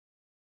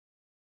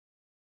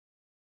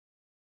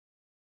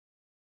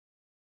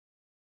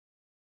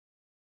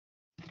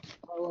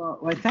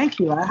Well, thank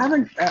you. I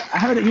haven't.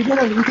 You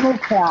can all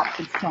clap.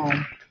 It's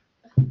time.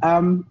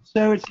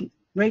 So it's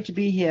great to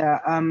be here.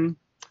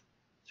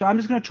 So I'm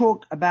just going to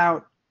talk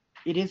about.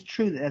 It is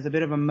true that there's a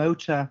bit of a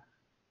motor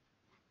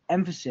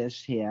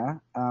emphasis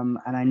here, and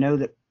I know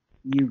that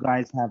you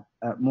guys have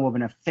more of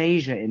an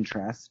aphasia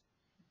interest.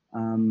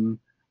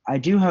 I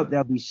do hope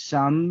there'll be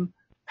some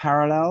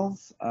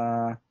parallels.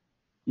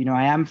 You know,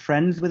 I am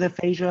friends with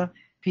aphasia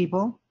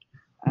people.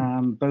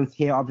 Both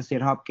here, obviously,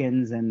 at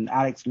Hopkins, and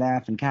Alex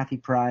Leff, and Kathy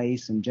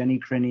Price, and Jenny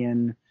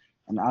Crinian,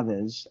 and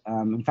others.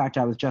 In fact,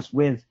 I was just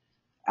with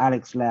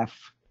Alex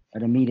Leff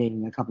at a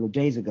meeting a couple of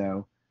days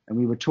ago, and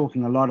we were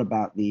talking a lot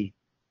about the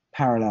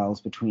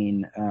parallels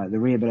between the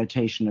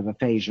rehabilitation of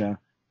aphasia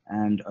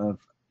and of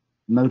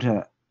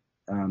motor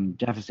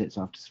deficits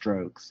after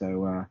stroke.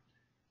 So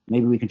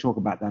maybe we can talk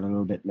about that a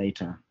little bit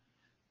later.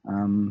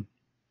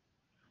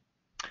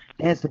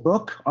 There's the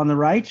book on the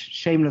right,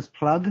 shameless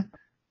plug.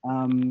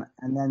 And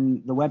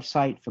then the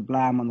website for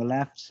BLAM on the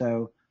left.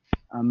 So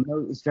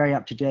it's very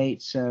up to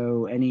date.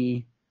 So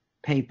any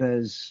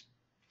papers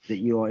that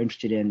you're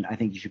interested in, I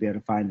think you should be able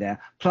to find there.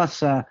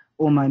 Plus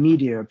all my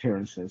media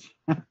appearances.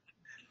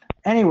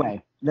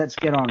 Anyway, let's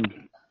get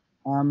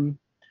on.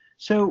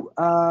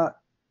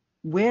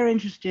 We're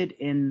interested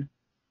in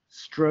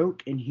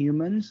stroke in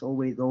humans,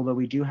 although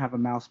we do have a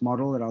mouse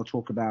model that I'll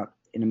talk about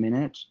in a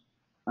minute.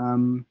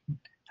 And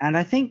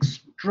I think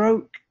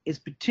stroke is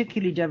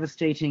particularly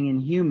devastating in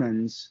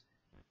humans,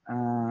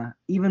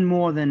 even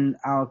more than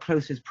our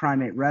closest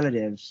primate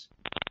relatives,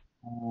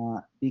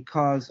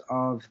 because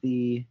of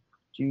the.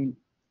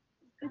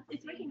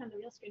 It's working on the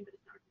real screen, but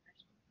it's not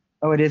professional.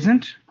 Oh, it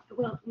isn't?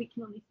 Well, we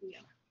can only see you.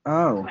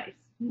 Oh, Twice.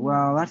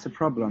 well, that's a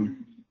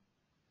problem.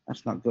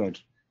 That's not good.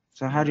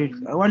 So how do you?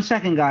 1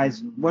 second,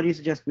 guys. What do you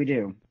suggest we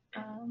do?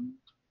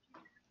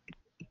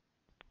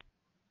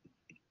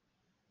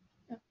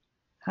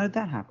 How did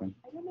that happen?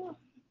 I don't know,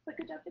 but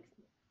good job fixing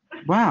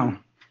it. Wow,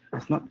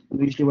 that's not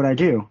usually what I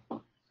do.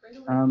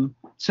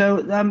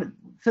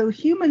 So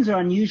humans are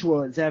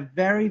unusual. They're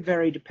very,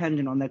 very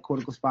dependent on their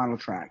cortical spinal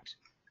tract.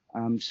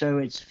 So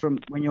it's from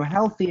when you're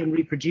healthy and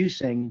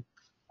reproducing,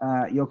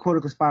 your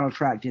cortical spinal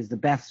tract is the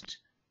best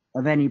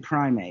of any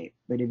primate.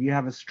 But if you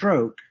have a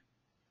stroke,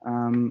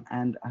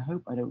 and I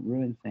hope I don't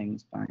ruin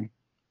things by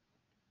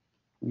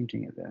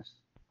pointing at this.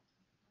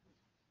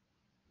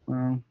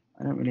 Well,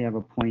 I don't really have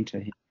a pointer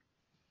here.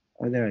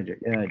 Oh, there I do.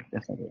 Yeah,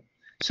 yes, I do.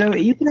 So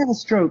you can have a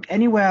stroke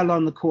anywhere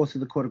along the course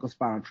of the cortical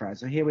spinal tract.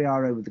 So here we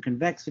are over the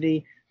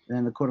convexity,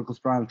 then the cortical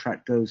spinal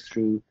tract goes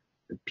through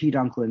the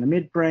peduncle in the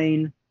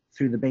midbrain,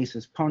 through the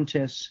basis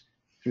pontis,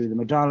 through the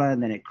medulla,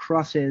 and then it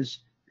crosses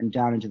and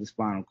down into the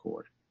spinal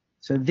cord.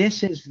 So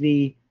this is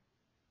the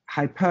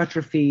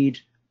hypertrophied,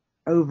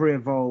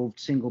 over-evolved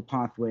single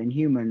pathway in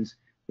humans,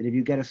 that if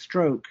you get a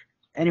stroke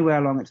anywhere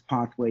along its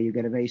pathway, you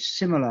get a very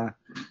similar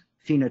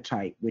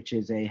phenotype, which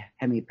is a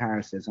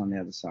hemiparesis on the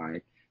other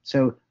side.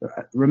 So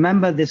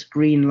remember this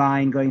green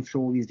line going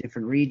through all these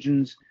different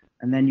regions,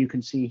 and then you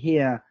can see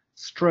here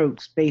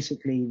strokes.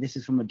 Basically, this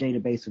is from a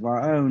database of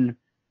our own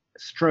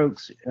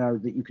strokes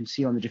that you can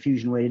see on the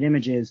diffusion weighted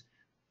images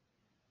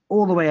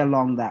all the way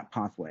along that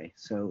pathway.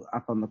 So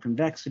up on the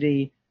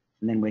convexity,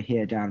 and then we're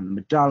here down in the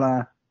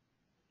medulla,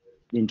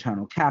 the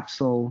internal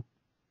capsule,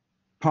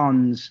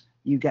 pons.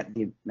 You get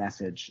the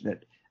message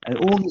that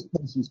all these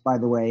patients, by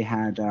the way,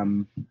 had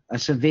a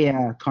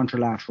severe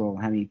contralateral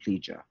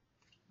hemiplegia.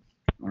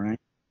 All right.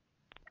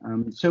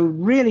 So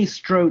really,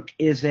 stroke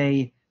is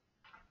a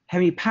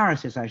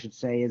hemiparesis, I should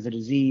say, is a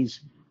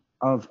disease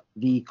of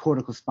the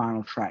cortical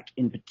spinal tract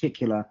in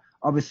particular.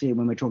 Obviously,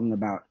 when we're talking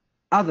about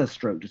other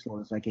stroke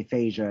disorders like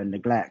aphasia and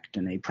neglect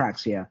and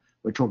apraxia,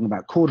 we're talking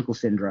about cortical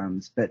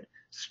syndromes, but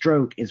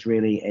stroke is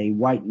really a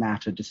white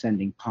matter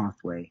descending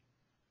pathway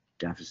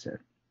deficit.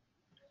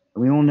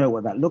 And we all know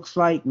what that looks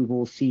like. We've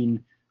all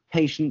seen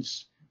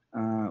patients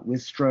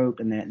with stroke,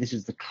 and this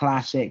is the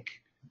classic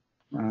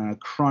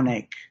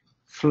chronic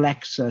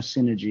flexor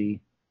synergy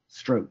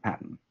stroke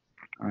pattern.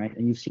 All right,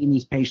 and you've seen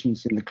these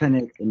patients in the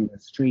clinic, in the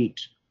street,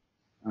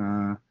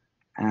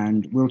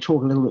 and we'll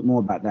talk a little bit more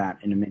about that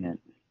in a minute.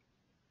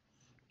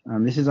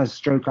 This is a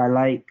stroke I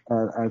like,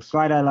 a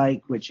slide I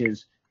like, which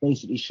is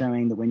basically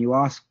showing that when you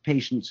ask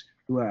patients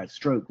who are at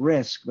stroke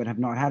risk but have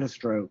not had a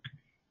stroke,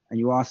 and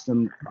you ask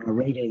them on a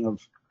rating of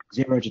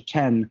 0 to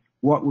 10,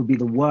 what would be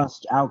the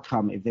worst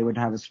outcome if they would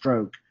have a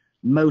stroke?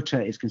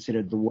 Motor is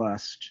considered the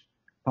worst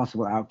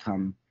possible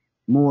outcome,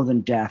 more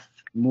than death,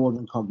 more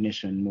than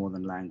cognition, more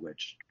than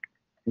language,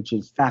 which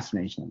is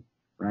fascinating,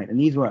 right? And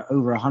these were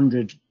over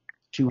 100,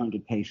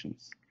 200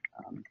 patients.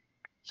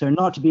 So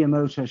not to be a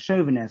motor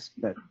chauvinist,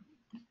 but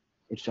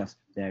it's just,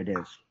 there it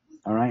is,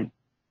 all right?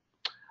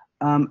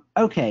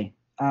 Okay,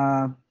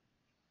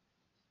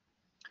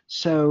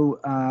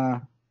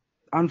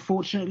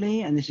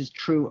 unfortunately, and this is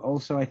true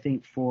also, I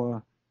think,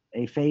 for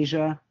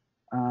aphasia,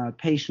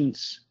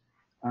 patients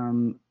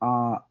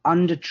are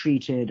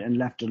undertreated and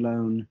left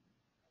alone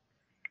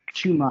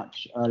too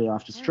much early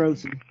after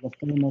strokes. A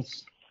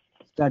famous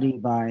study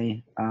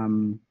by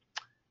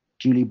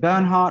Julie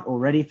Bernhardt,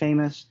 already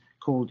famous,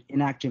 called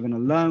Inactive and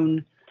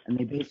Alone, and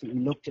they basically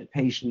looked at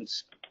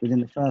patients within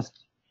the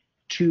first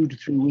 2 to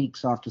 3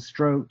 weeks after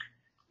stroke,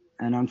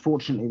 and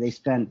unfortunately they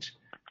spent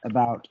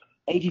about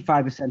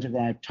 85% of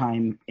their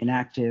time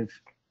inactive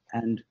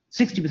and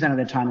 60% of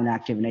their time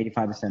inactive and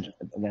 85%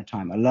 of their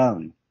time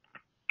alone.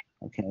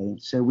 Okay,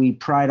 so we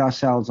pride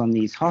ourselves on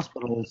these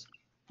hospitals,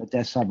 but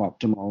they're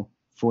suboptimal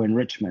for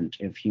enrichment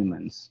of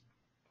humans.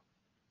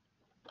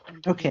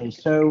 Okay,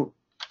 so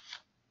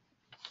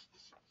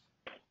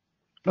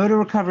motor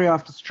recovery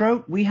after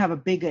stroke, we have a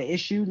bigger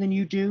issue than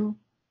you do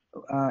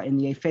in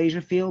the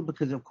aphasia field,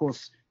 because of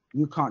course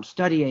you can't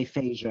study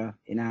aphasia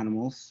in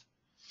animals,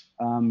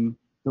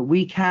 but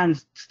we can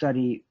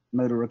study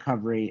motor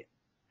recovery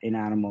in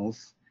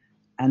animals.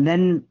 And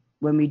then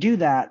when we do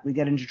that, we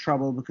get into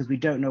trouble because we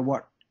don't know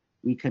what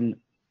we can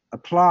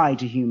apply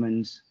to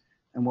humans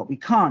and what we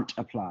can't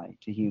apply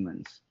to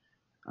humans.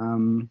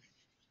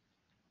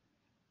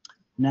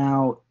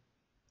 Now,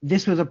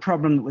 this was a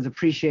problem that was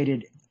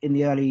appreciated in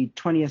the early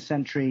 20th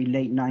century,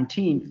 late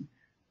 19th.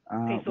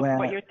 Okay, so where,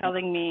 what you're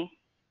telling me.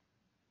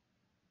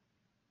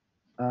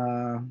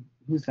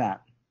 Who's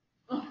that?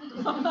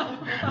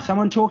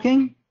 Someone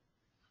talking?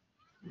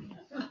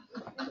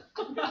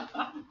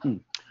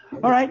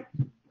 All right.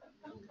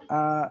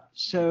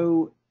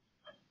 So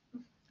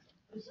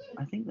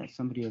I think that's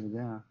somebody over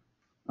there.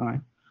 All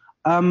right.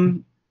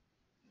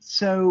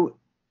 So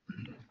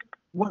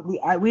what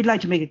we'd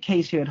like to make a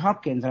case here at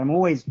Hopkins, I'm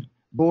always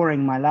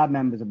boring my lab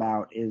members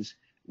about, is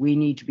we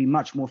need to be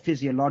much more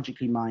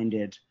physiologically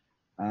minded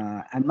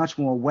and much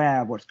more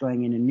aware of what's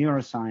going in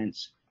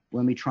neuroscience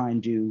when we try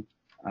and do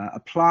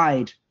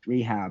applied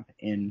rehab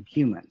in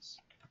humans.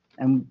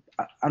 And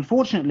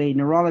unfortunately,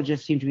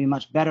 neurologists seem to be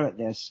much better at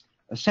this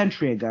a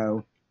century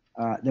ago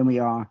than we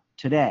are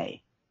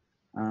today.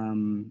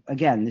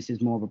 Again, this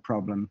is more of a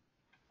problem,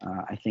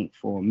 I think,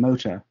 for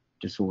motor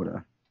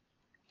disorder.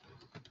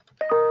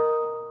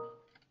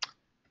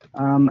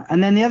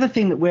 And then the other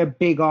thing that we're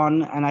big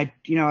on, and I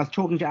was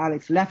talking to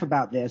Alex Leff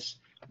about this.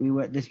 We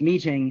were at this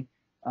meeting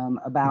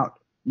about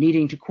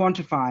needing to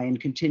quantify in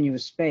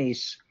continuous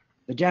space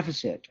the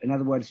deficit. In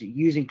other words,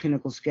 using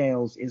clinical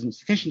scales isn't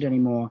sufficient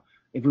anymore.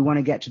 If we want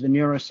to get to the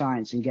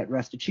neuroscience and get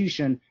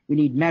restitution, we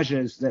need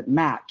measures that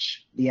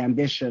match the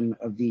ambition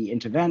of the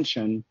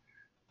intervention.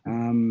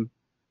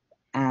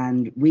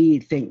 And we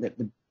think that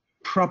the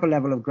proper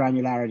level of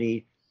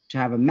granularity to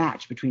have a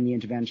match between the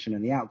intervention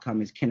and the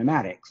outcome is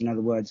kinematics. In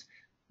other words,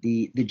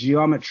 the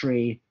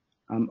geometry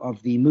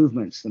of the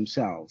movements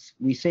themselves.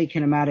 We say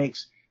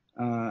kinematics,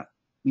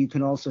 you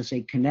can also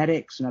say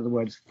kinetics, in other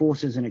words,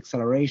 forces and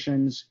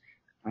accelerations.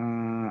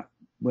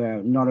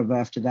 We're not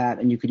averse to that,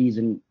 and you could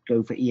even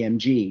go for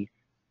EMG.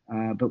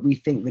 But we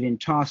think that in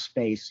task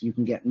space, you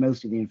can get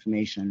most of the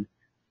information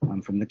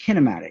from the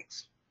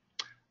kinematics.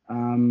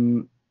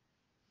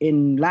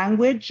 In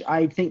language,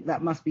 I think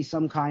that must be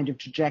some kind of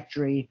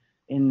trajectory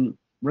in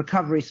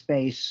recovery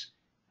space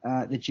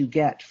that you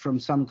get from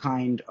some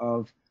kind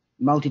of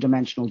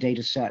multidimensional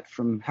data set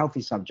from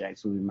healthy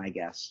subjects, would be my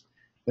guess.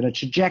 But a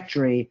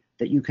trajectory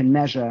that you can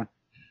measure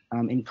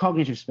in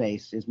cognitive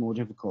space is more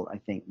difficult, I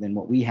think, than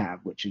what we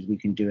have, which is we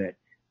can do it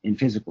in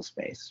physical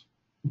space.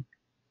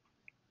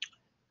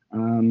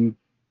 And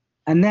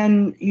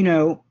then,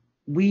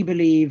 we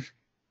believe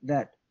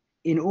that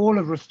in all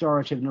of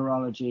restorative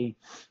neurology,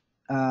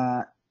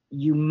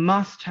 you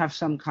must have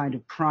some kind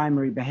of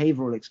primary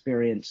behavioral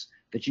experience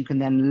that you can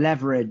then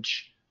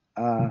leverage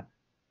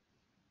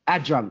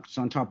adjuncts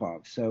on top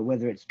of. So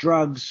whether it's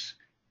drugs,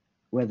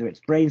 whether it's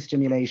brain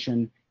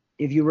stimulation,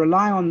 if you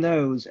rely on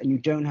those and you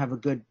don't have a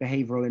good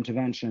behavioral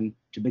intervention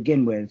to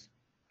begin with,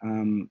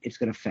 it's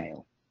going to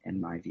fail, in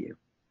my view.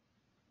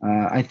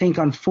 I think,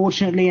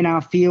 unfortunately, in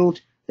our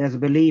field, there's a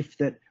belief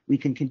that we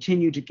can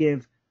continue to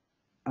give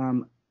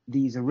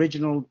these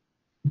original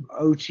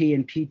OT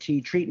and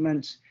PT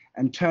treatments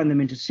and turn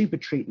them into super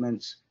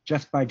treatments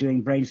just by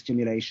doing brain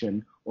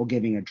stimulation or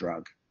giving a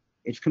drug.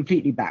 It's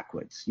completely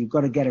backwards. You've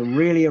got to get a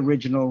really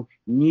original,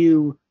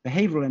 new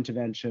behavioral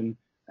intervention,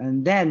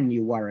 and then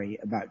you worry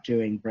about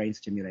doing brain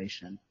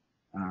stimulation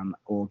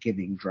or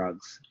giving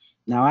drugs.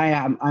 Now,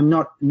 I'm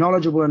not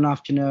knowledgeable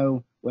enough to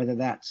know whether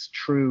that's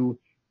true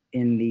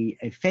in the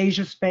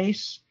aphasia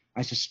space.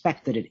 I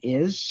suspect that it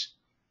is,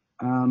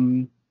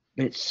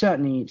 but it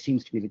certainly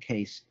seems to be the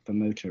case for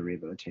motor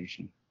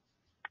rehabilitation.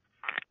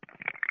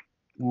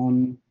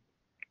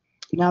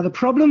 Now, the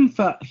problem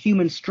for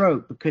human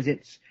stroke, because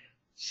it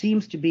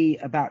seems to be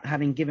about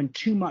having given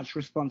too much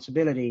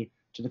responsibility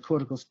to the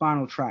cortical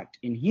spinal tract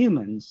in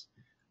humans,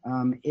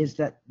 is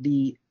that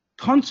the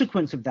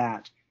consequence of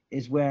that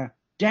is we're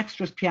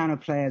dexterous piano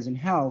players in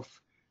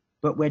health,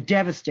 but we're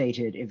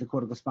devastated if the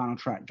cortical spinal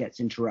tract gets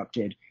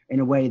interrupted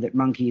in a way that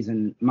monkeys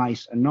and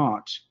mice are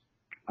not.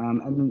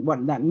 And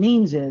what that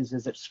means is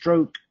that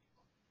stroke,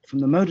 from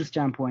the motor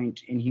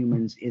standpoint in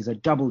humans, is a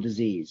double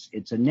disease.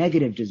 It's a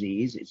negative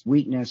disease, it's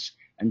weakness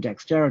and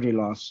dexterity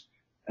loss,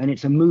 and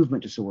it's a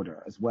movement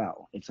disorder as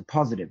well. It's a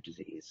positive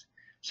disease.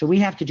 So we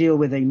have to deal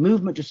with a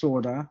movement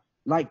disorder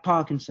like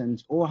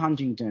Parkinson's or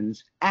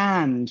Huntington's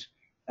and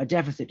a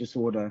deficit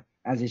disorder,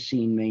 as is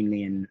seen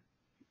mainly in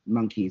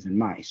monkeys and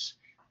mice.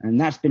 And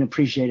that's been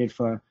appreciated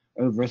for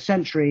over a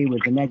century,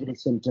 with the negative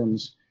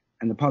symptoms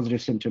and the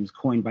positive symptoms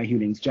coined by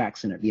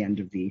Hewlings-Jackson at the end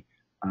of the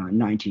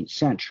 19th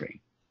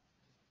century.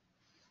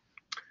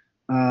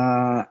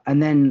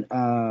 And then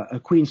a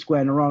Queen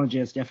Square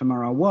neurologist,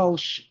 F.M.R.R.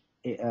 Walsh,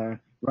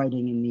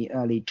 writing in the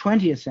early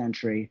 20th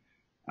century,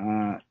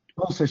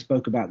 also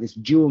spoke about this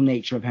dual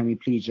nature of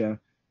hemiplegia,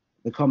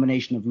 the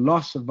combination of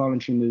loss of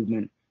voluntary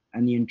movement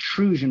and the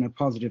intrusion of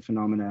positive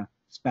phenomena,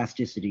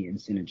 spasticity, and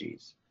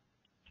synergies.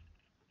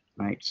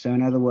 Right? So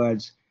in other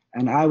words,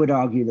 and I would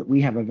argue that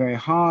we have a very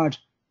hard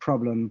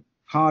problem,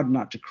 hard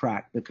nut to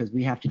crack, because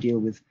we have to deal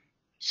with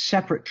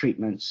separate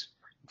treatments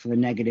for the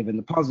negative and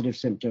the positive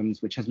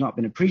symptoms, which has not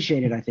been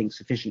appreciated, I think,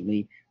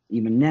 sufficiently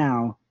even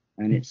now.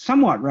 And it's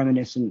somewhat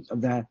reminiscent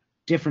of the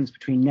difference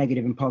between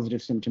negative and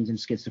positive symptoms in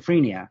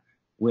schizophrenia,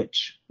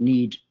 which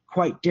need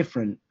quite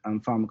different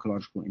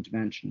pharmacological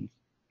interventions.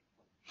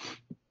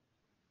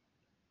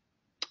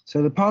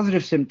 So the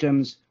positive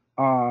symptoms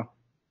are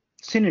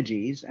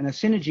synergies, and a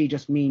synergy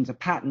just means a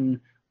pattern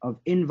of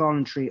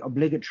involuntary,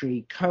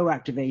 obligatory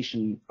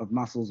co-activation of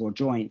muscles or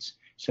joints.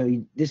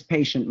 So this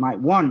patient might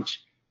want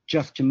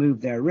just to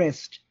move their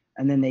wrist,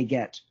 and then they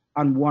get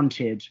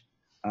unwanted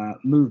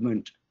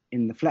movement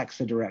in the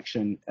flexor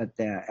direction at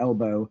their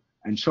elbow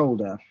and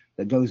shoulder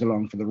that goes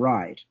along for the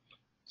ride.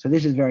 So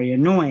this is very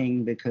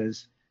annoying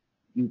because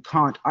you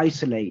can't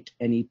isolate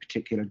any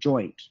particular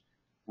joint,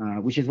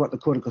 which is what the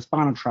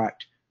corticospinal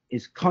tract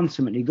is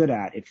consummately good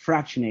at. It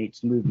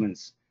fractionates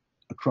movements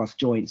across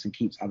joints and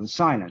keeps others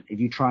silent.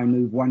 If you try and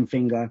move one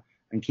finger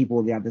and keep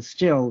all the others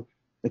still,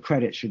 the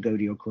credit should go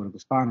to your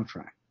corticospinal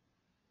tract.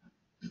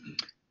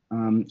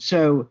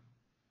 So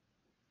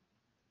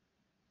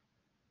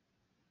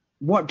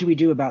what do we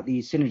do about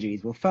these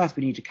synergies? Well, first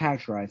we need to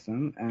characterize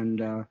them. And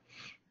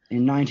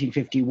in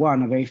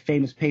 1951, a very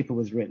famous paper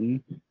was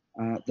written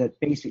that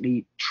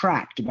basically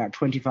tracked about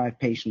 25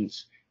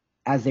 patients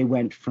as they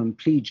went from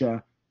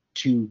plegia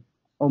to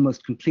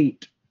almost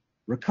complete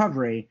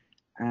recovery.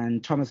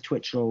 And Thomas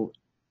Twitchell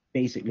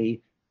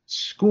basically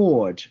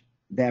scored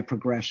their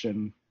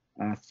progression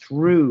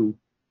through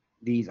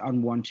these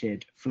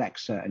unwanted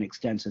flexor and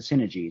extensor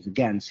synergies.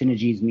 Again,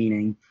 synergies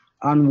meaning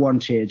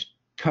unwanted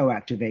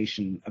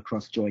co-activation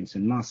across joints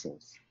and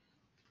muscles.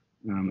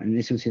 And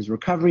this was his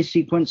recovery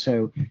sequence.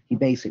 So he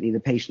basically, the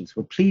patients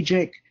were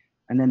plegic,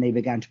 and then they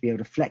began to be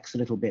able to flex a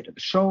little bit at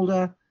the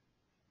shoulder.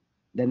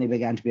 Then they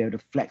began to be able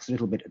to flex a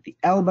little bit at the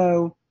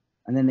elbow.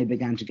 And then they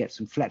began to get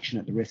some flexion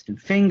at the wrist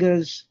and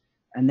fingers.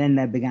 And then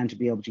they began to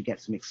be able to get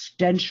some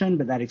extension,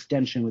 but that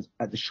extension was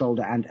at the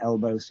shoulder and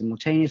elbow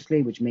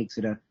simultaneously, which makes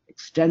it an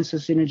extensor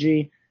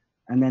synergy.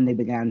 And then they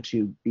began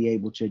to be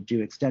able to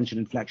do extension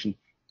and flexion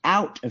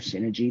out of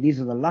synergy.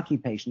 These are the lucky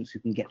patients who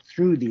can get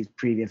through these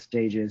previous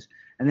stages,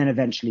 and then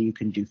eventually you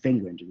can do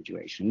finger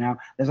individuation. Now,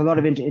 there's a lot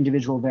of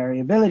individual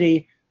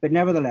variability, but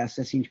nevertheless,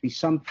 there seems to be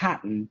some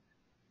pattern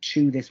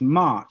to this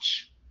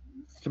march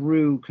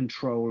through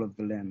control of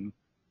the limb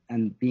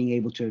and being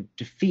able to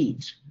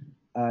defeat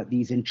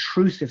these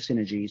intrusive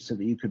synergies so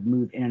that you could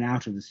move in and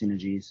out of the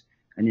synergies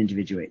and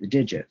individuate the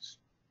digits.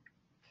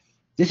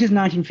 This is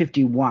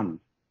 1951,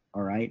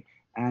 all right?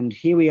 And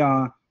here we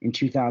are in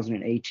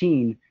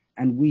 2018,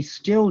 and we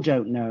still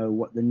don't know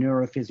what the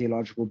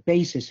neurophysiological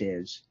basis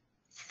is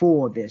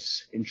for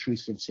this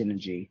intrusive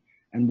synergy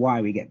and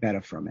why we get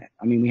better from it.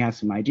 I mean, we have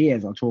some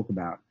ideas I'll talk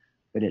about,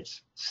 but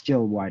it's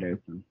still wide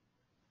open.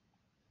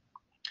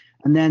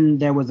 And then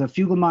there was a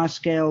Fugl-Meyer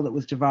scale that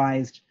was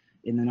devised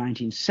in the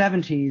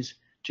 1970s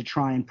to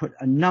try and put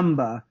a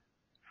number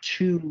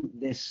to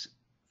this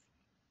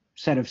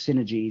set of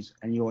synergies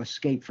and your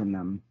escape from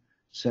them.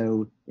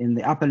 So in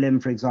the upper limb,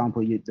 for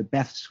example, the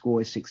best score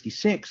is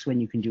 66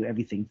 when you can do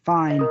everything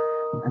fine.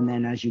 And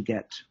then as you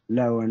get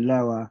lower and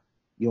lower,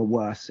 you're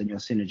worse and your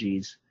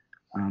synergies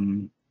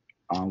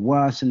are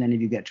worse. And then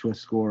if you get to a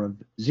score of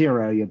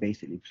 0, you're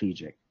basically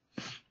plegic.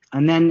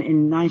 And then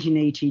in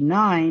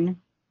 1989,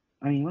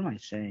 I mean, what am I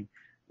saying?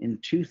 In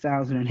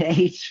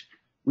 2008,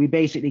 we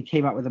basically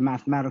came up with a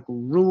mathematical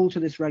rule to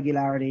this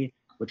regularity,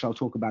 which I'll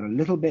talk about a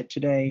little bit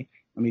today,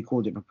 and we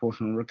called it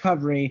proportional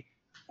recovery.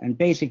 And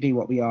basically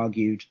what we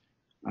argued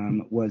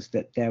was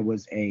that there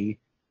was a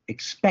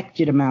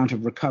expected amount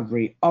of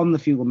recovery on the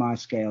Fugl-Meyer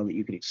scale that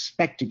you could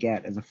expect to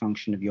get as a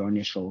function of your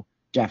initial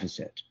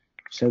deficit.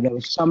 So there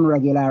was some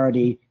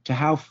regularity to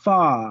how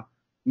far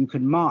you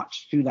could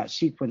march through that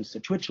sequence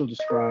that Twitchell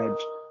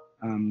described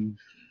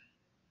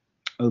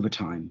over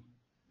time.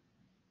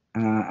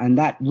 And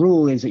that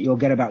rule is that you'll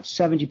get about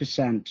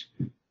 70%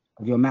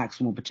 of your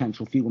maximal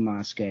potential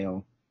Fugl-Meyer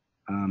scale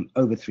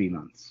over 3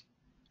 months.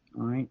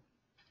 All right.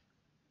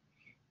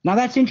 Now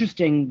that's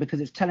interesting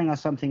because it's telling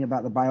us something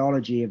about the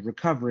biology of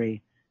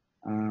recovery.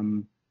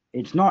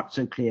 It's not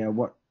so clear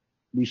what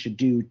we should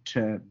do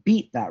to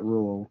beat that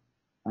rule.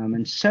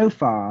 And so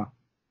far,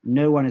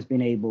 no one has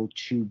been able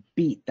to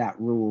beat that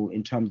rule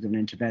in terms of an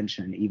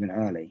intervention, even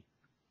early,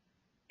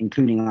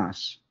 including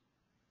us.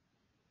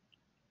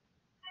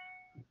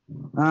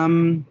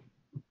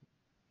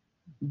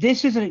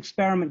 This is an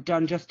experiment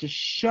done just to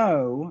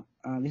show,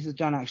 this is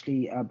done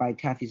actually by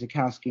Kathy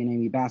Zakowski and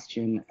Amy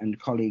Bastian and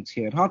colleagues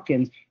here at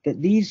Hopkins,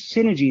 that these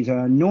synergies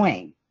are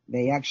annoying.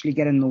 They actually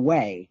get in the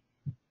way,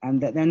 and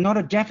that they're not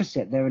a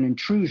deficit, they're an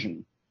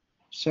intrusion.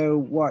 So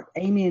what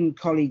Amy and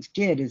colleagues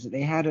did is that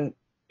they had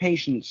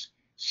patients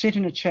sit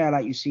in a chair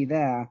like you see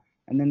there,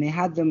 and then they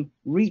had them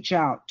reach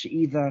out to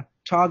either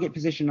target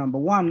position number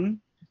 1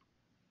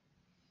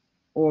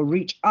 or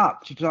reach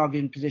up to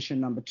target position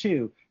number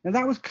 2. Now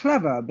that was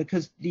clever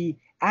because the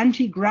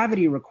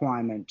anti-gravity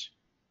requirement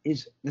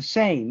is the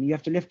same. You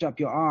have to lift up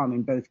your arm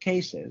in both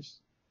cases.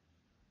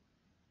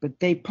 But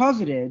they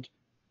posited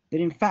that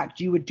in fact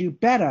you would do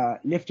better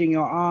lifting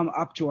your arm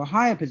up to a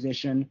higher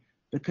position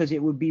because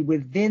it would be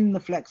within the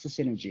flexor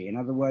synergy. In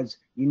other words,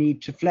 you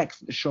need to flex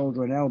the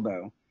shoulder and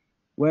elbow.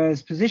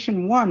 Whereas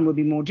position 1 would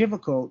be more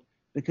difficult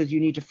because you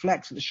need to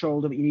flex at the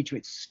shoulder, but you need to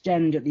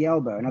extend at the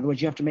elbow. In other words,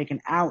 you have to make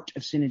an out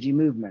of synergy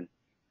movement.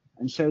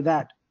 And so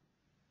that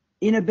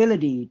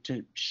inability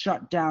to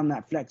shut down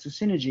that flexor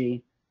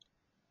synergy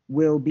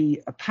will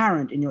be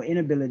apparent in your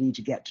inability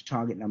to get to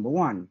target number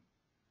 1.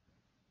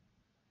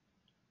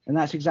 And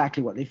that's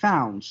exactly what they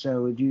found.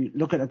 So if you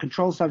look at a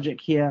control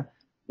subject here,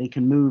 they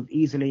can move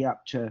easily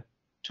up to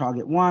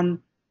target 1,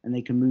 and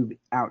they can move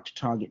out to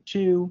target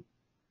 2,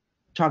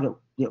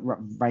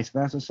 vice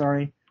versa,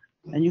 sorry.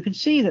 And you can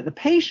see that the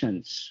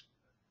patients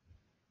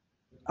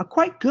are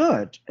quite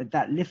good at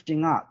that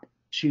lifting up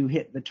to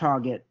hit the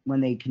target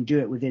when they can do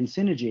it within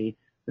synergy.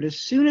 But as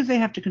soon as they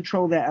have to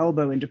control their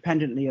elbow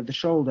independently of the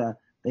shoulder,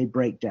 they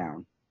break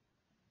down.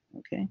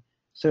 Okay?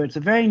 So it's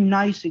a very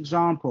nice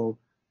example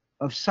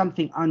of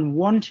something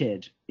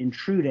unwanted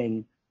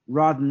intruding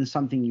rather than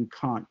something you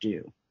can't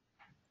do.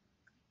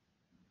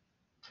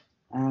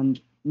 And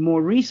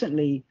more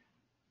recently,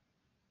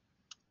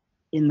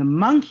 in the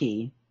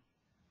monkey,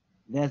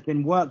 there's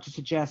been work to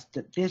suggest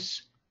that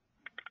this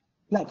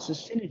flexor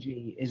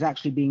synergy is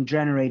actually being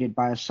generated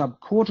by a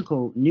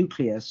subcortical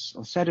nucleus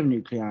or set of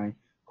nuclei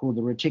called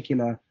the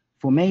reticular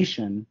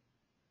formation,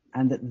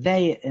 and that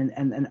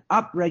an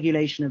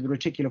upregulation of the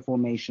reticular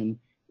formation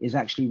is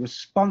actually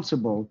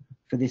responsible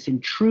for this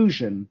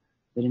intrusion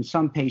that in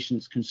some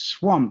patients can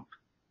swamp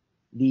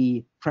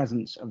the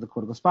presence of the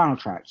cortical spinal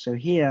tract. So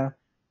here,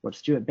 what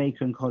Stuart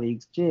Baker and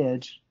colleagues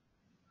did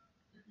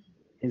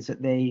is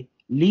that they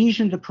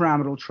lesioned the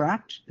pyramidal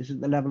tract. This is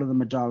the level of the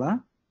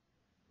medulla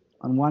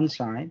on one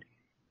side.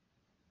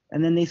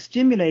 And then they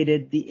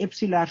stimulated the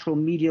ipsilateral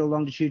medial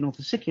longitudinal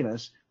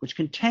fasciculus, which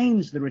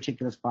contains the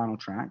reticular spinal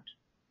tract.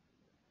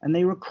 And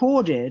they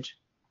recorded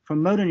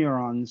from motor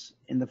neurons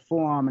in the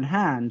forearm and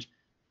hand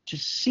to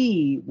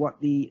see what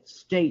the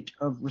state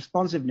of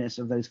responsiveness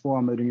of those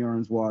forearm motor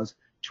neurons was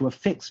to a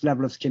fixed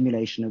level of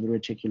stimulation of the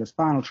reticular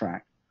spinal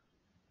tract.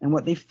 And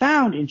what they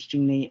found,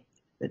 interestingly,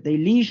 that they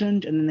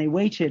lesioned and then they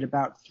waited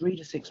about 3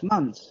 to 6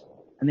 months,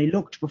 and they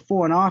looked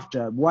before and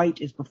after. White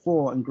is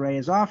before and gray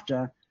is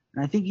after.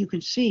 And I think you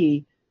can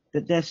see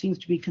that there seems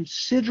to be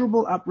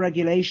considerable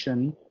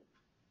upregulation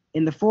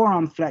in the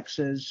forearm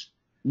flexors,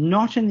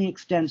 not in the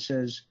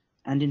extensors,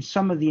 and in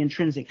some of the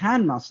intrinsic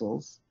hand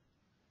muscles.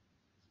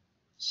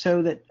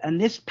 So that,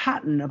 and this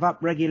pattern of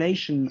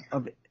upregulation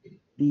of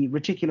the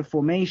reticular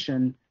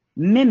formation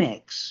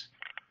mimics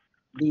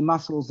the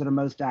muscles that are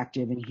most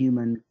active in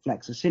human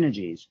flexor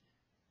synergies.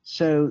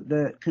 So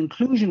the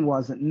conclusion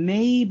was that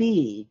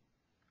maybe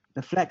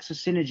the flexor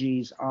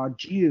synergies are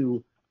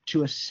due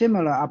to a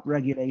similar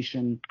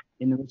upregulation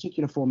in the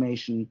reticular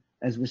formation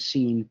as was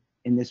seen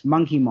in this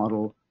monkey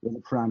model with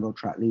a pyramidal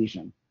tract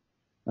lesion.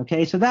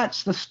 Okay, so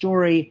that's the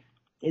story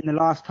in the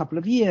last couple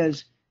of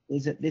years,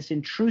 is that this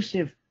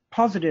intrusive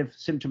positive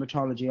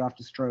symptomatology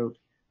after stroke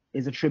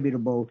is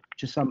attributable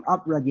to some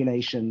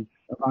upregulation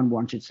of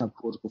unwanted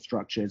subcortical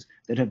structures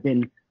that have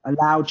been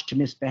allowed to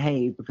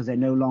misbehave because they're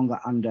no longer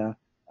under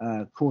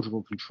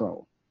cortical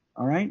control.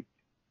 All right?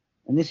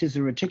 And this is the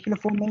reticular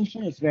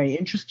formation. It's very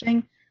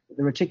interesting.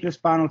 The reticular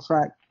spinal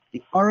tract,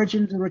 the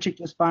origins of the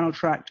reticular spinal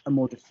tract are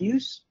more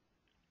diffuse.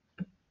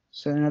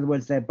 So in other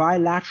words, they're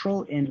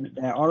bilateral in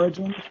their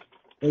origins.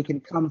 They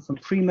can come from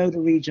premotor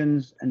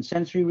regions and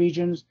sensory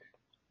regions.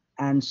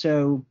 And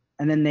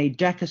then they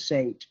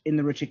decussate in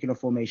the reticular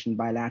formation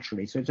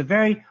bilaterally. So it's a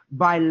very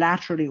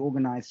bilaterally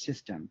organized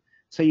system.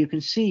 So you can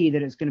see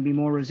that it's going to be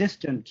more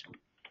resistant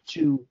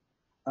to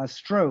a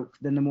stroke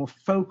than the more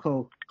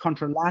focal,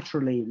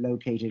 contralaterally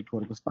located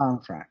cortical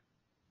spinal tract.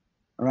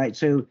 All right,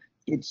 so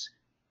it's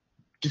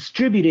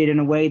distributed in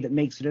a way that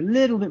makes it a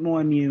little bit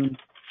more immune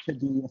to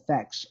the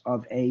effects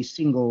of a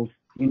single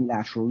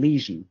unilateral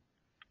lesion.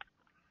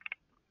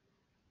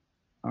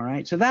 All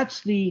right, so that's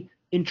the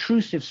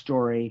intrusive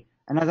story.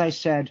 And as I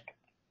said,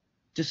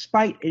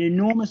 despite an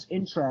enormous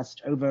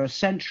interest over a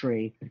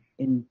century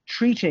in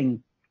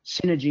treating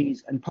synergies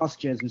and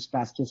postures and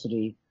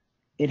spasticity,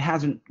 it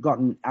hasn't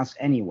gotten us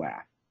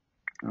anywhere.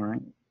 All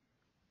right.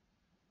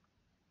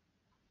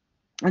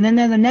 And then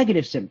there are the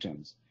negative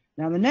symptoms.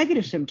 Now, the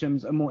negative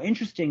symptoms are more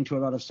interesting to a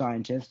lot of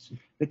scientists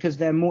because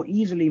they're more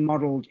easily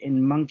modeled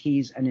in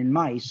monkeys and in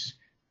mice,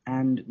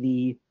 and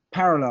the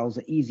parallels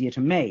are easier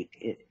to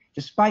make.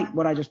 Despite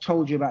what I just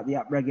told you about the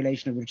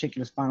upregulation of the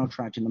reticular spinal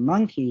tract in the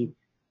monkey,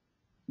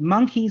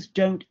 monkeys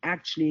don't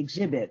actually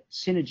exhibit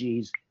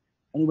synergies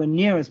anywhere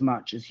near as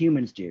much as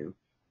humans do.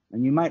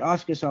 And you might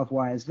ask yourself,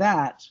 why is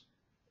that?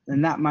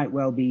 And that might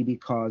well be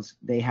because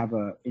they have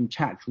an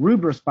intact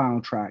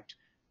rubrospinal tract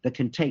that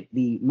can take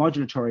the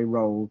modulatory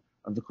role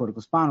of the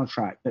cortical spinal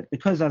tract. But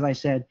because, as I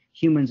said,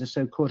 humans are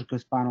so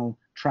corticospinal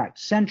tract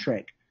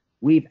centric,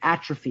 we've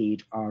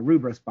atrophied our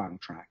rubrospinal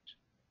tract.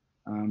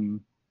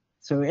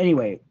 So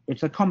anyway,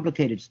 it's a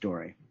complicated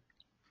story.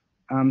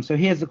 So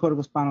here's the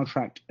cortical spinal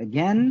tract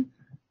again.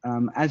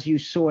 As you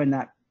saw in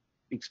that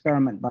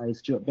experiment by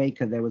Stuart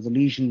Baker, there was a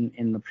lesion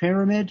in the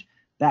pyramid.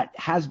 That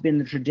has been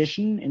the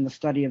tradition in the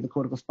study of the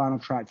cortical spinal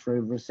tract for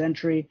over a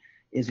century,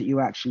 is that you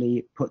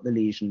actually put the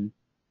lesion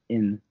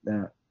in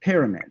the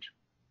pyramid.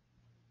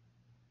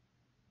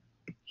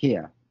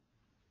 Here.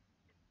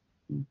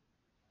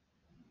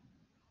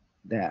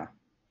 There.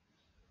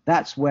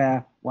 That's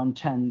where one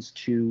tends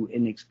to,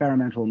 in the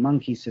experimental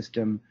monkey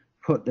system,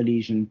 put the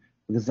lesion,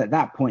 because at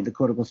that point the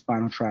cortical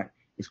spinal tract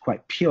is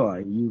quite pure.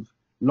 You've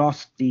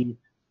lost the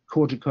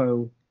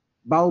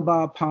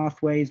cortico-bulbar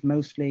pathways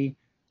mostly,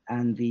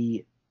 and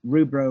the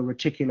rubro,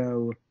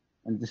 reticulo,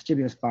 and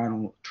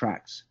vestibulospinal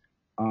tracts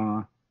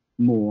are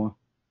more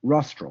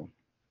rostral.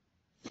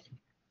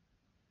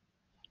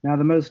 Now,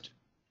 the most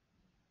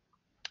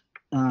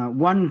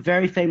one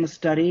very famous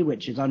study,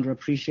 which is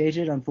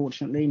underappreciated,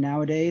 unfortunately,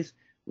 nowadays,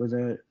 was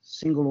a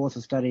single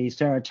author study.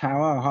 Sarah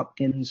Tower, a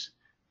Hopkins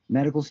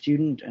medical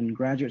student and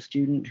graduate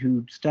student,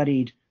 who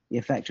studied the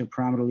effect of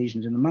pyramidal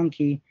lesions in the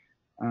monkey,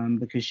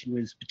 because she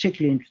was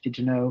particularly interested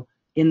to know,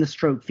 in the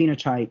stroke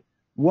phenotype,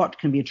 what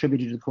can be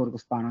attributed to the cortical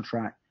spinal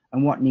tract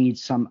and what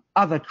needs some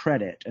other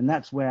credit. And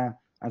that's where,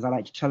 as I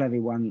like to tell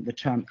everyone, the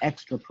term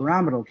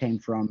extrapyramidal came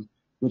from,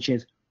 which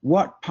is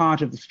what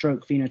part of the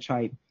stroke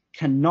phenotype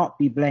cannot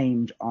be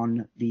blamed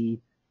on the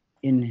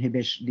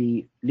inhibition,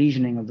 the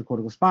lesioning of the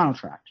cortical spinal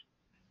tract,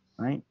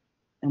 right?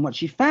 And what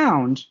she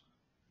found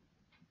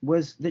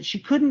was that she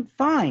couldn't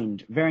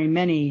find very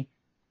many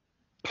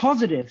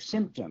positive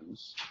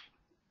symptoms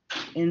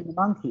in the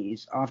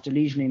monkeys after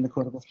lesioning the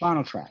cortical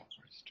spinal tract,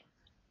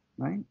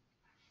 right?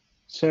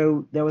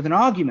 So there was an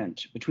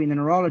argument between the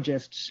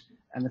neurologists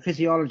and the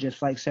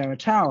physiologists like Sarah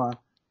Tower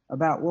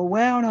about, well,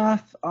 where on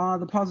earth are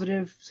the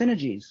positive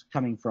synergies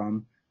coming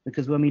from?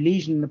 Because when we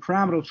lesion the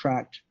pyramidal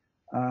tract,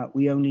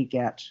 we only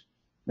get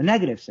the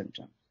negative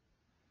symptom,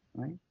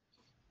 right?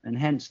 And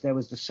hence there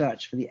was the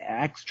search for the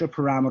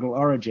extrapyramidal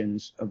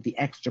origins of the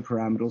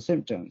extrapyramidal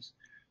symptoms.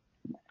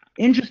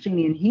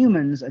 Interestingly, in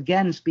humans,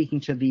 again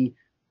speaking to the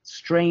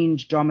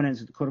strange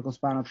dominance of the cortical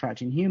spinal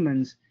tract in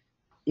humans,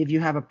 if you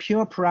have a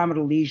pure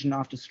pyramidal lesion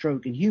after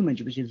stroke in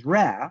humans, which is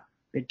rare,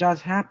 it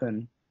does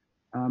happen,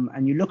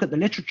 and you look at the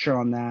literature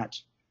on that,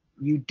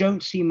 you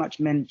don't see much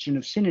mention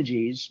of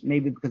synergies,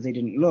 maybe because they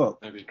didn't look.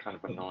 Maybe kind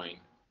of annoying.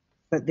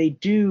 But they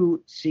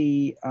do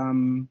see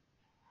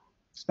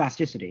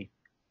spasticity.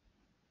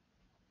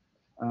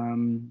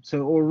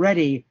 So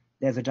already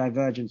there's a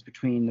divergence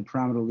between the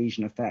pyramidal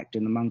lesion effect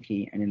in the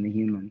monkey and in the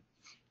human.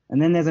 And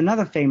then there's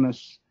another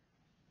famous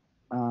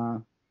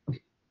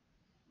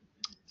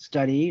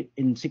study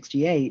in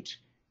 '68,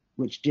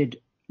 which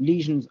did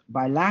lesions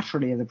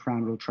bilaterally of the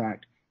pyramidal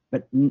tract,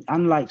 but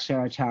unlike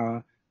Sarah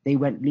Tower, they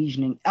went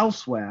lesioning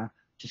elsewhere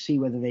to see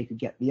whether they could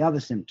get the other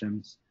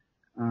symptoms.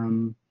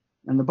 And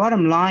the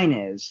bottom line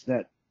is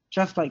that,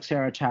 just like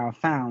Sarah Tower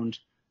found,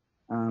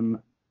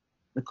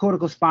 the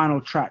cortical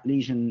spinal tract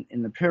lesion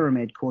in the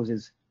pyramid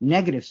causes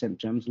negative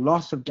symptoms,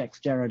 loss of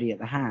dexterity at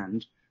the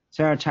hand.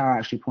 Sarah Tower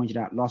actually pointed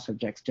out loss of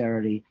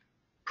dexterity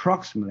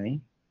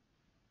proximally.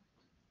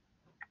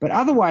 But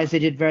otherwise, they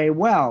did very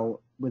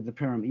well with the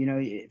pyramid. You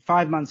know,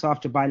 5 months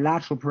after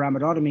bilateral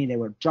pyramidotomy, they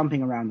were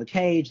jumping around the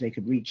cage. They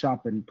could reach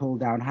up and pull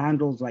down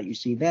handles like you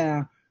see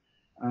there.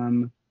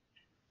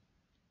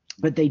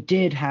 But they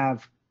did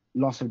have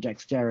loss of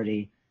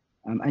dexterity.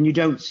 And you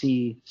don't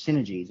see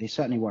synergies. They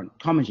certainly weren't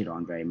commented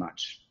on very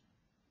much.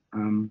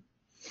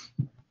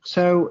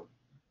 So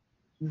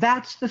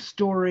that's the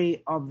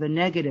story of the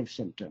negative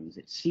symptoms.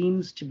 It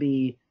seems to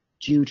be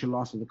due to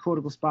loss of the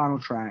cortical spinal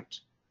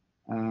tract.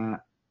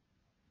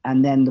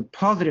 And then the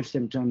positive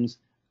symptoms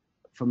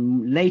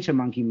from later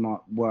monkey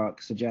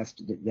work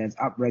suggest that there's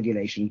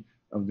upregulation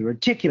of the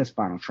reticular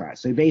spinal tract.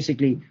 So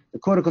basically, the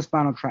cortical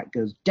spinal tract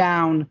goes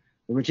down,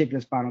 the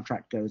reticular spinal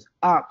tract goes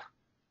up,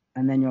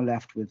 and then you're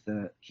left with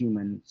the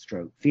human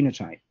stroke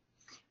phenotype.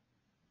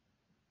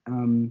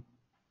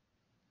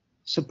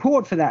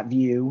 Support for that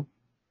view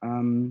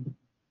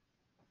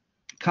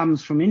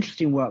comes from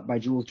interesting work by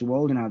Jules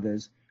DeWolde and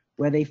others,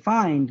 where they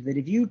find that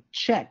if you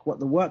check what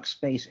the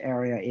workspace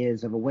area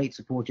is of a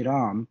weight-supported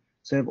arm,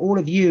 so if all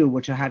of you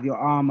were to have your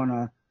arm on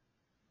a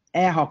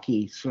air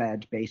hockey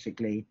sled,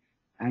 basically,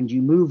 and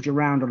you moved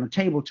around on a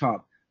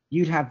tabletop,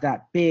 you'd have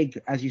that big,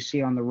 as you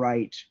see on the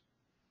right,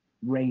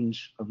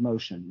 range of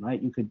motion,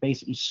 right? You could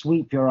basically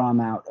sweep your arm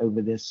out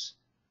over this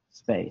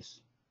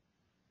space.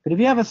 But if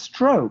you have a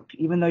stroke,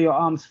 even though your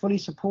arm's fully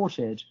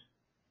supported,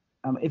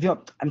 if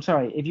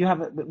you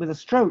have with a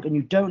stroke and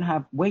you don't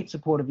have weight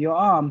support of your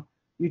arm,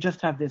 you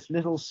just have this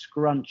little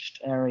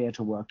scrunched area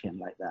to work in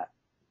like that.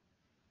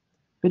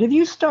 But if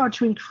you start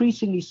to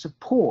increasingly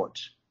support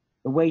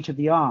the weight of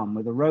the arm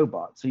with a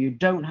robot, so you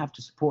don't have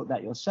to support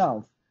that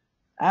yourself,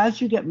 as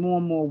you get more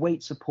and more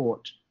weight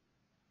support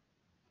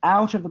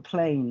out of the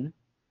plane,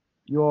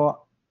 your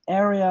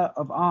area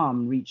of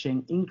arm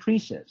reaching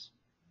increases.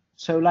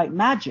 So like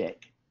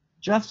magic,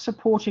 just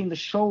supporting the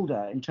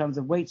shoulder in terms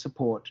of weight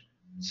support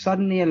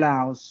suddenly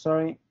allows,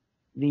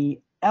 the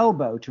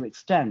elbow to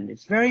extend.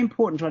 It's very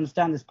important to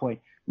understand this point.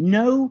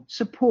 No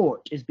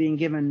support is being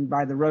given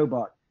by the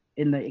robot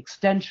in the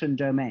extension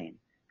domain.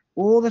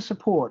 All the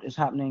support is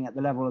happening at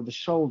the level of the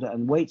shoulder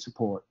and weight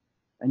support.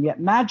 And yet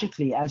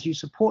magically, as you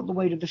support the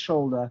weight of the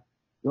shoulder,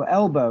 your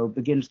elbow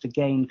begins to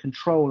gain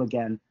control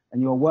again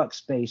and your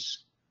workspace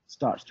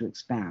starts to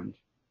expand.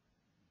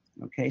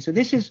 Okay, so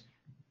this is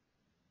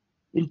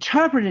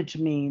interpreted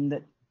to mean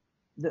that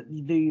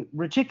the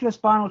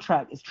reticulospinal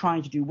tract is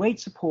trying to do weight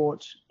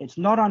support. It's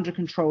not under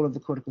control of the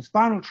cortical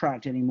spinal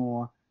tract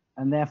anymore,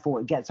 and therefore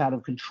it gets out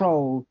of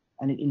control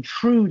and it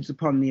intrudes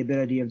upon the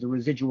ability of the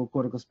residual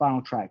cortical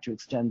spinal tract to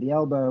extend the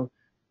elbow.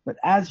 But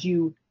as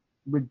you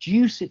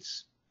reduce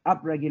its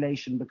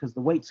upregulation because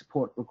the weight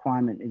support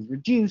requirement is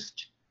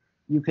reduced,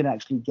 you can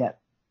actually get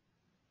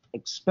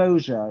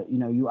exposure,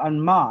 you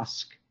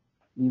unmask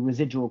the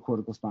residual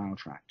cortical spinal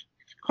tract.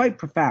 It's quite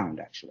profound,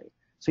 actually.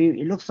 So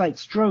it looks like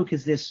stroke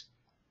is this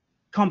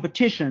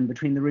competition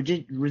between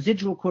the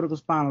residual cortical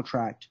spinal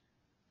tract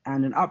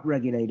and an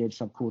upregulated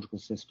subcortical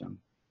system.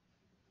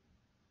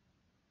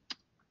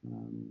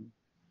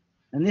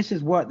 And this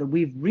is work that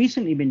we've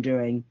recently been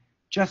doing,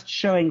 just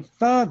showing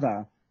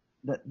further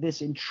that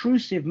this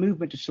intrusive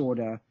movement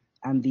disorder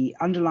and the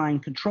underlying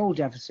control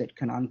deficit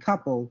can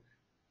uncouple.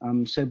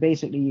 So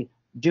basically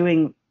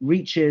doing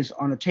reaches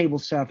on a table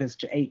surface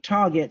to 8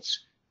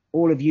 targets,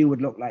 all of you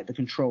would look like the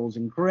controls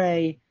in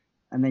gray,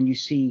 and then you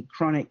see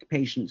chronic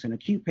patients and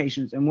acute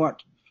patients. And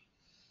what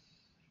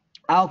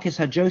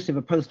Alkis Joseph,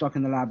 a postdoc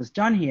in the lab, has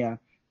done here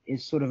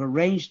is sort of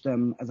arranged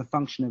them as a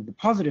function of the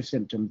positive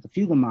symptoms, the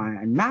Fugl-Meyer,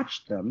 and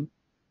matched them.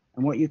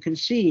 And what you can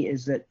see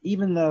is that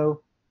even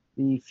though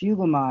the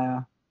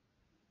Fugl-Meyer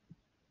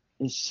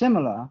is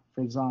similar,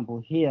 for example,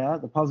 here,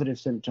 the positive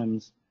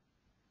symptoms,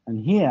 and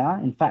here,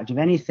 in fact, if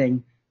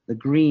anything, the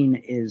green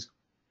is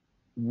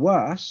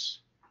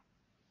worse,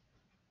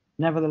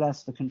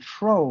 nevertheless, the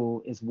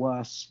control is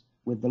worse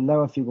with the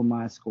lower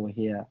Fugl-Meyer score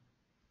here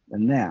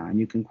than there. And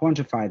you can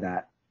quantify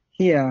that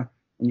here,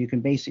 and you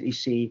can basically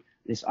see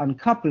this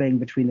uncoupling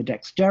between the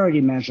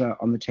dexterity measure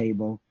on the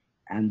table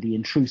and the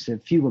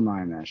intrusive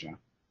Fugl-Meyer measure.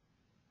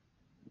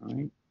 All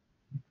right.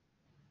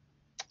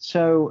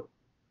 So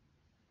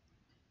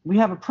we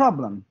have a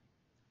problem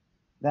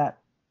that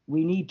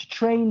we need to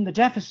train the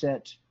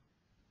deficit,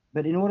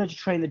 but in order to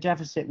train the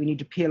deficit, we need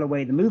to peel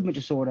away the movement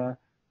disorder.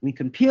 We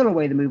can peel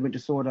away the movement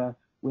disorder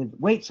with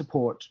weight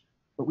support,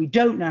 but we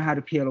don't know how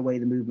to peel away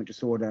the movement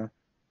disorder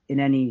in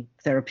any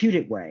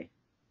therapeutic way.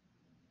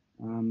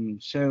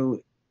 So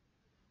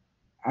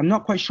I'm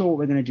not quite sure what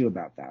we're going to do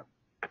about that.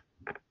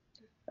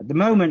 At the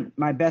moment,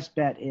 my best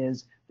bet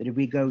is that if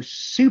we go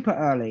super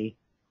early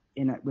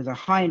with a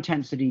high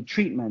intensity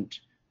treatment,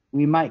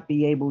 we might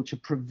be able to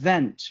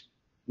prevent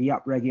the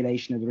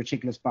upregulation of the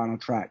reticulospinal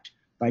tract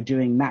by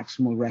doing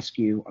maximal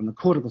rescue on the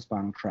cortical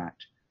spinal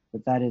tract.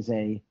 But that is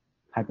a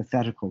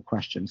hypothetical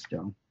question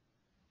still.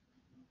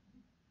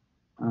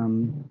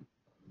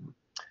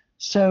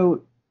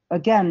 So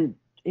again,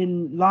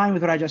 in line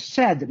with what I just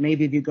said, that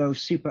maybe if you go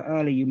super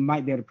early, you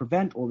might be able to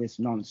prevent all this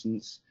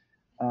nonsense.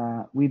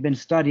 We've been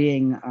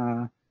studying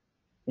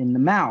in the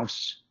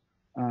mouse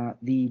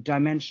the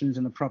dimensions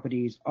and the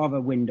properties of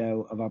a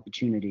window of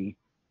opportunity,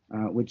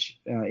 which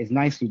is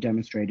nicely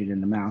demonstrated in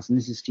the mouse. And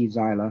this is Steve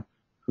Zeiler,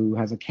 who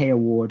has a K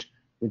award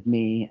with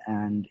me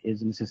and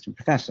is an assistant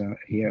professor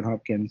here at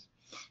Hopkins.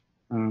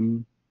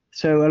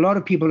 So a lot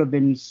of people have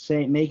been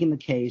making the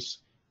case,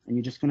 and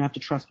you're just going to have to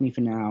trust me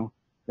for now,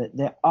 that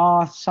there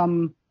are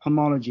some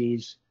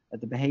homologies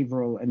at the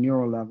behavioral and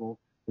neural level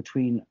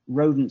between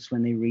rodents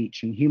when they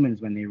reach and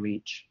humans when they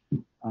reach.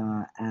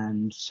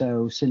 And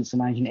so since the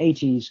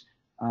 1980s,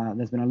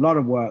 there's been a lot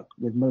of work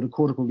with motor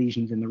cortical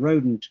lesions in the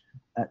rodent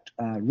at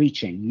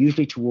reaching,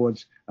 usually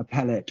towards a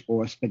pellet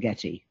or a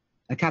spaghetti,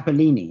 a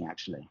capellini,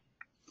 actually.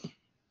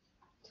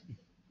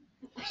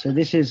 So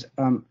this is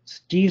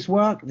Steve's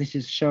work. This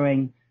is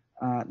showing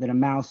that a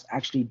mouse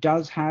actually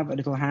does have a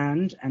little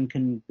hand and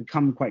can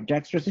become quite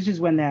dexterous. This is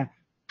when they're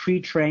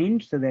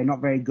pre-trained, so they're not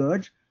very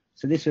good.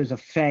 So this is a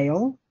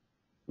fail,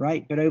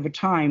 right? But over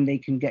time, they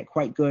can get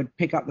quite good,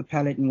 pick up the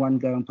pellet in one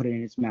go and put it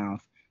in its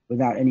mouth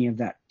without any of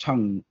that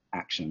tongue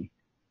action.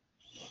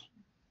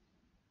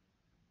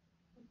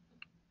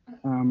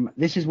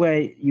 This is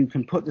where you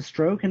can put the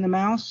stroke in the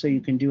mouse, so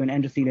you can do an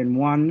endothelin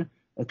 1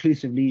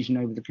 occlusive lesion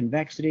over the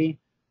convexity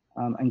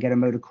and get a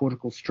motor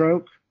cortical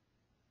stroke.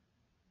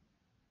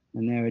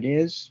 And there it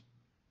is.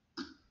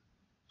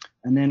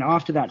 And then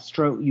after that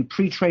stroke, you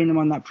pre-train them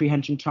on that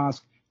prehension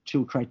task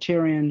to a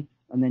criterion,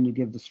 and then you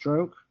give the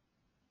stroke.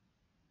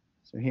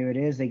 So here it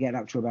is. They get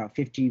up to about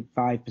 55%,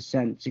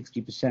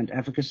 60%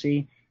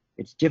 efficacy.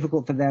 It's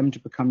difficult for them to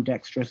become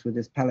dexterous with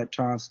this pellet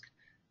task.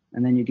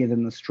 And then you give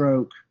them the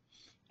stroke,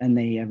 and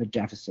they have a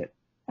deficit.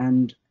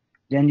 And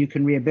then you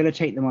can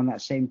rehabilitate them on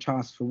that same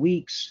task for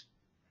weeks,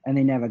 and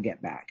they never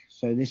get back.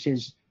 So this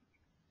is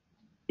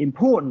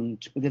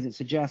important because it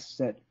suggests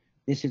that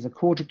this is a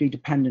cortically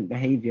dependent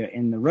behavior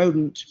in the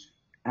rodent.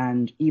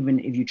 And even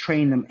if you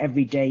train them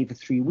every day for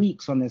 3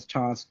 weeks on this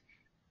task,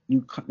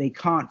 they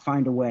can't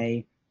find a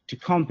way to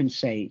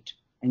compensate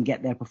and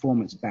get their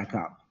performance back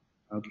up.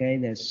 Okay,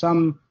 there's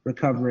some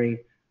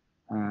recovery,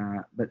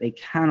 but they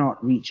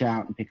cannot reach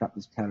out and pick up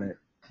this pellet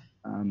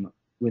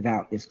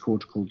without this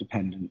cortical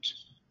dependent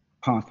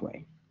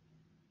pathway.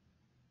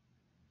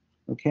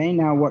 Okay,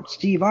 now what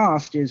Steve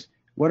asked is,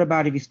 what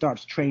about if he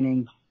starts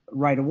training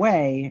right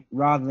away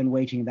rather than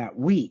waiting that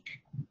week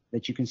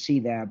that you can see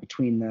there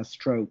between the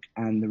stroke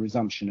and the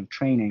resumption of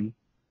training?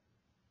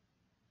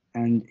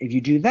 And if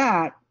you do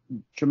that,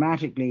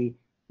 dramatically,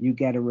 you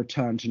get a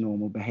return to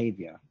normal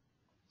behavior.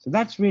 So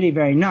that's really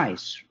very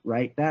nice,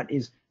 right? That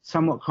is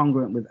somewhat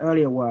congruent with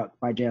earlier work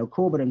by Dale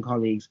Corbett and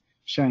colleagues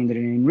showing that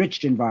an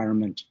enriched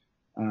environment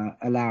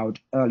allowed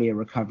earlier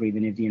recovery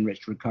than if the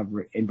enriched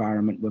recovery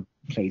environment were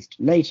placed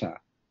later.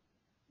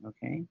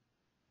 Okay,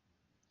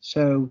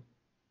 so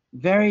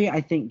very,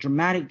 I think,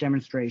 dramatic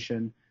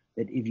demonstration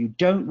that if you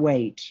don't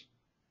wait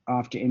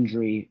after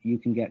injury, you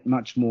can get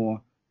much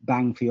more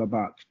bang for your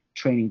buck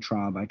training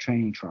trial by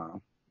training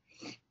trial.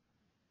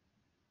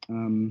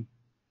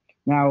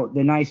 Now,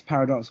 the nice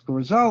paradoxical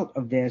result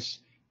of this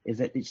is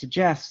that it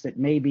suggests that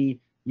maybe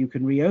you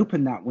can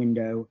reopen that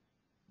window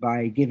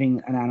by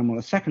giving an animal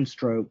a second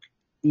stroke,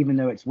 even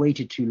though it's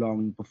waited too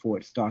long before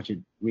it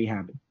started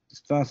rehab the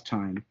first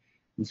time.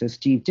 And so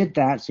Steve did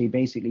that. So he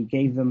basically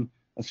gave them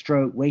a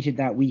stroke, waited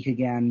that week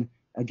again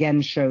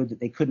showed that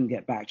they couldn't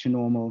get back to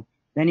normal.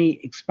 Then he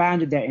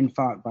expanded their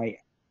infarct by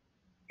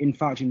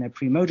infarcting their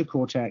premotor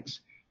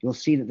cortex. You'll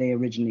see that they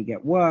originally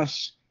get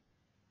worse,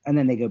 and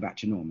then they go back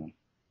to normal.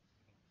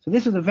 So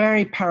this is a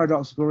very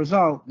paradoxical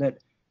result, that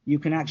you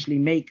can actually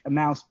make a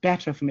mouse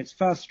better from its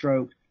first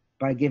stroke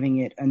by giving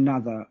it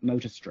another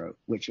motor stroke,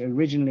 which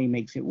originally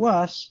makes it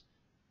worse,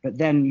 but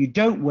then you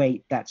don't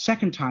wait that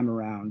second time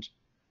around,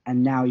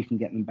 and now you can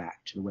get them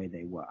back to the way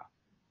they were.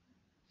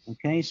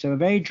 Okay, so a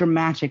very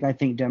dramatic, I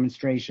think,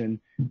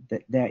 demonstration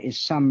that there is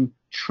some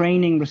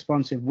training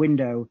responsive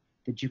window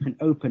that you can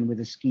open with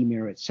a ski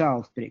mirror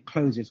itself, but it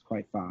closes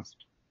quite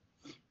fast.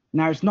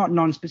 Now, it's not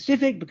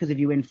non-specific, because if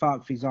you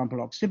infarct, for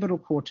example, occipital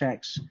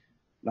cortex,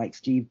 like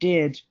Steve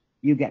did,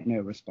 you get no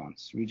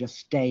response. You just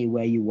stay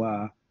where you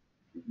were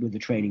with the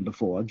training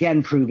before.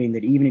 Again, proving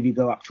that even if you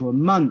go up to a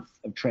month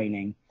of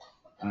training,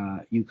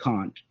 you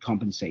can't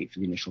compensate for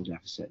the initial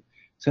deficit.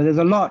 So there's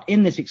a lot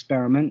in this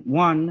experiment.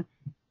 One,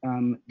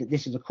 that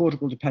this is a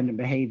cortical dependent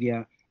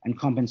behavior and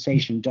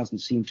compensation doesn't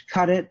seem to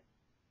cut it.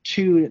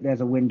 Two, that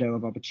there's a window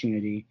of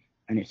opportunity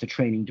and it's a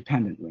training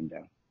dependent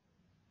window.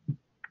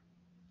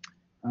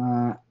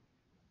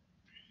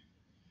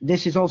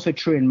 This is also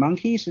true in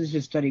monkeys. So this is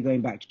a study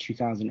going back to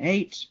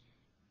 2008.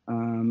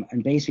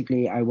 And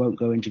basically, I won't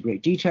go into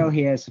great detail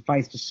here.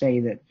 Suffice to say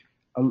that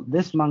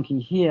this monkey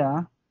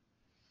here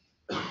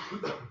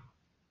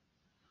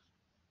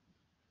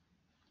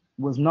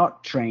was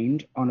not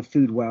trained on a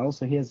food well.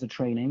 So here's the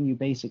training. You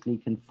basically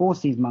can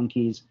force these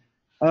monkeys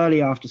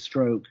early after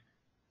stroke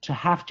to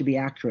have to be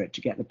accurate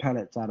to get the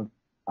pellets out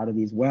of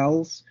these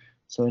wells.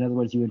 So in other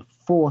words, you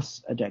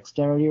enforce a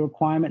dexterity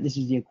requirement. This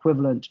is the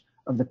equivalent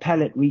of the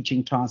pellet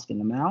reaching task in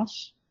the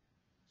mouse.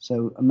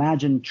 So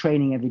imagine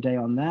training every day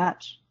on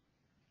that.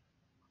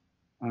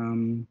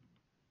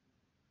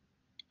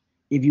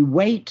 If you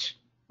wait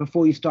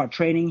before you start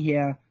training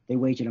here, they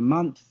waited a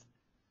month,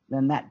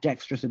 then that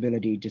dexterous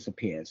ability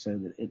disappears. So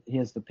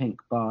here's the pink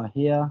bar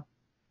here.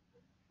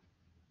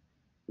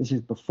 This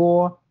is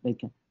before.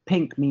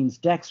 Pink means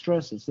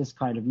dexterous. It's this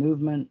kind of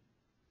movement.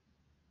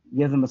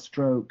 Give them a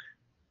stroke,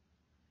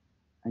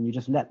 and you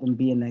just let them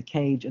be in their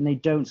cage, and they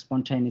don't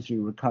spontaneously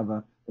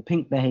recover the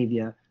pink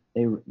behavior.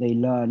 They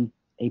learn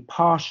a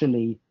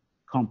partially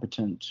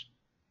competent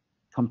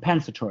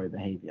compensatory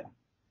behavior.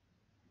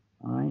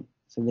 All right,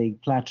 so they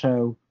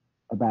plateau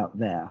about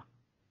there.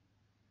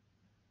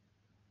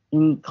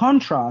 In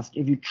contrast,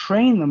 if you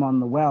train them on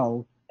the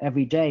well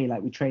every day,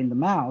 like we train the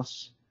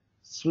mouse,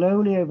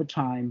 slowly over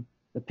time,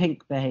 the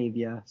pink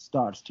behavior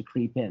starts to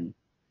creep in,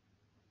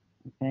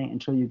 okay,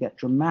 until you get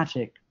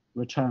dramatic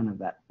return of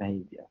that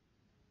behavior.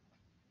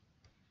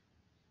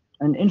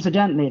 And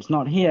incidentally, it's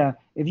not here.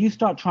 If you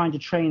start trying to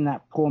train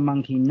that poor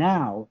monkey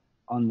now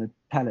on the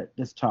pellet,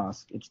 this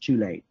task, it's too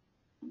late.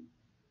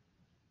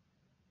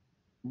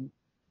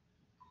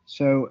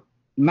 So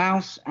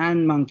mouse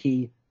and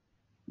monkey,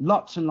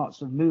 lots and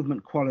lots of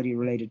movement quality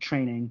related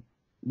training,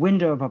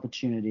 window of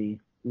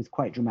opportunity with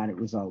quite dramatic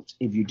results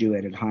if you do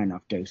it at high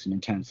enough dose and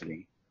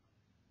intensity.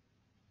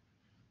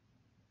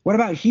 What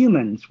about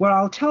humans? Well,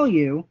 I'll tell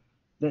you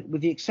that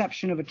with the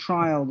exception of a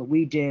trial that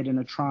we did and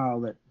a trial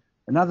that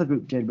another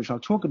group did, which I'll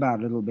talk about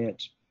a little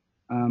bit,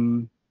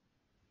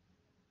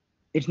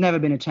 it's never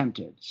been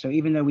attempted. So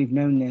even though we've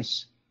known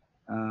this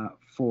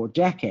for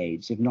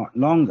decades, if not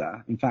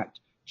longer, in fact,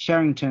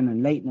 Sherrington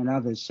and Leighton and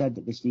others said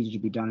that this needed to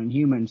be done in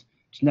humans,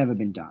 it's never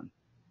been done.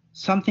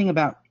 Something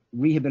about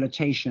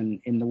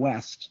rehabilitation in the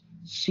West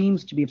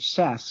seems to be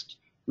obsessed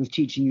with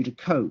teaching you to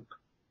cope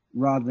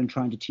rather than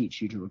trying to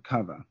teach you to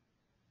recover.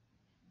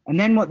 And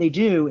then what they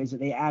do is that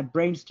they add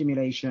brain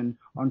stimulation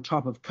on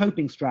top of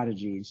coping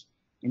strategies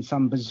in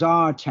some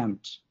bizarre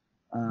attempt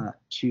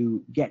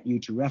to get you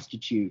to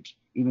restitute,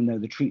 even though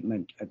the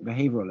treatment at the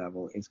behavioral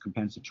level is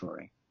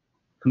compensatory.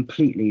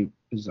 Completely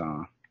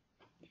bizarre.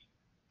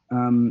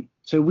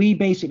 So we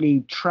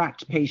basically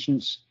tracked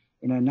patients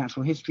in a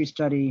natural history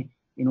study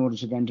in order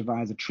to then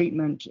devise a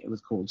treatment. It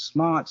was called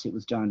SMARTS. It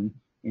was done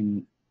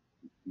in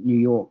New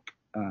York,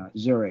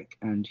 Zurich,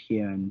 and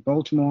here in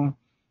Baltimore.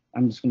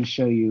 I'm just going to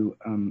show you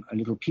a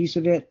little piece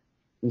of it.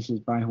 This is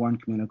by Juan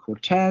Camilo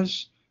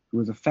Cortez, who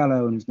was a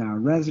fellow and is now a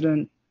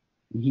resident.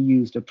 And he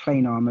used a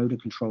planar motor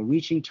control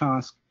reaching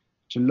task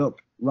to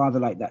look rather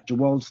like that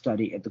DeWald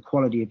study at the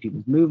quality of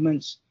people's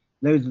movements.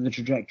 Those are the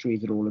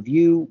trajectories that all of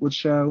you would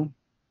show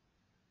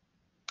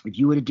if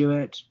you were to do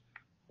it.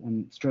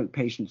 And stroke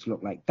patients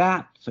look like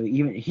that. So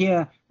even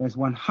here, there's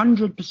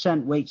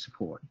 100% weight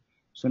support.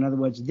 So in other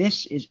words,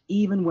 this is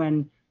even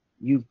when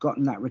you've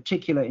gotten that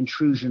reticular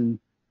intrusion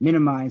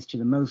minimized to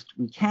the most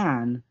we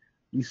can,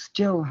 you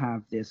still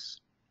have this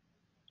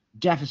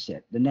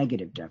deficit, the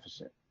negative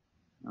deficit,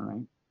 all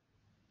right?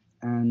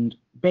 And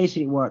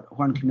basically what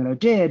Juan Camilo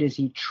did is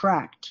he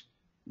tracked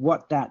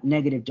what that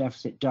negative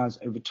deficit does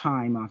over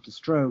time after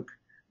stroke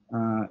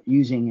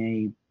using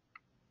a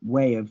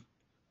way of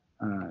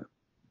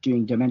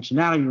doing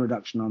dimensionality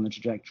reduction on the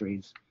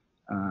trajectories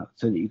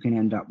so that you can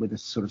end up with a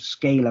sort of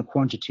scalar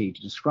quantity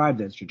to describe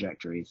those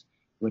trajectories,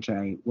 which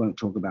I won't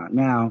talk about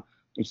now.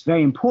 It's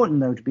very important,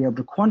 though, to be able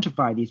to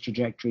quantify these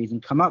trajectories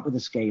and come up with a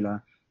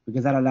scalar,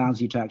 because that allows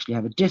you to actually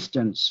have a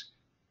distance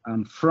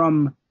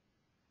from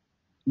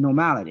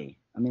normality.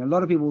 I mean, a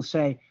lot of people will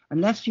say,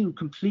 unless you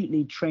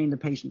completely train the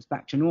patients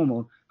back to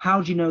normal,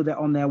 how do you know they're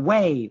on their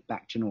way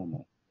back to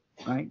normal,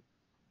 right?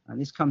 And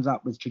this comes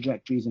up with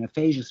trajectories in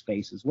aphasia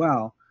space as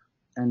well.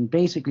 And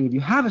basically, if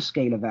you have a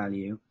scalar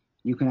value,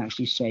 you can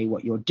actually say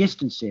what your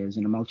distance is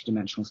in a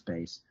multidimensional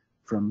space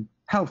from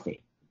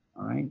healthy,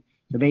 all right?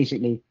 So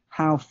basically,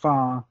 how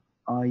far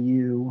are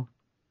you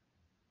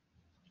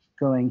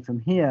going from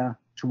here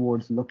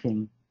towards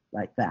looking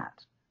like that?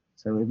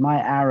 So if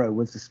my arrow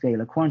was the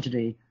scalar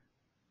quantity,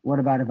 what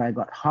about if I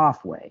got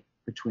halfway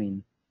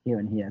between here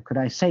and here? Could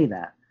I say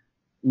that,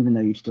 even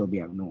though you'd still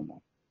be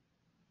abnormal?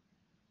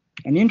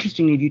 And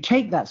interestingly, if you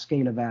take that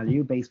scalar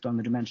value based on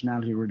the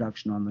dimensionality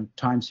reduction on the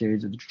time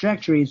series of the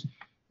trajectories,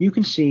 you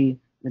can see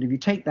that if you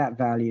take that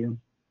value,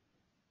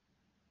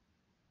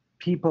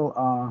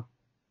 people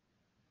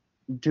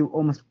do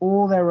almost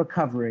all their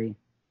recovery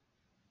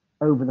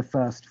over the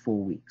first 4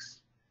 weeks,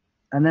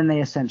 and then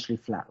they essentially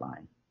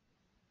flatline.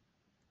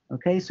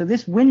 Okay, so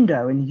this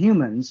window in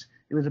humans,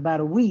 it was about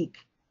a week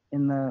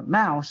in the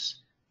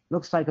mouse,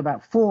 looks like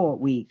about 4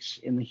 weeks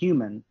in the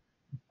human.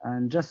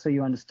 And just so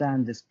you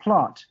understand this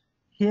plot,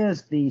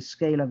 here's the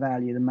scalar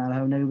value, the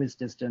Malhonovis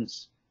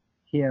distance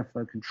here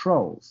for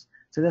controls.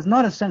 So there's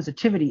not a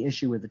sensitivity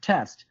issue with the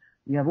test.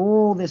 You have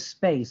all this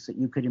space that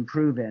you could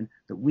improve in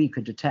that we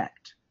could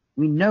detect.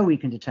 We know we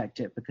can detect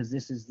it because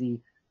this is the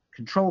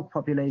control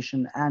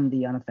population and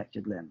the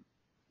unaffected limb.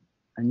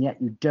 And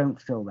yet you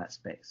don't fill that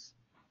space.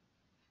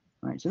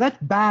 Right, so that's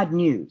bad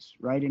news,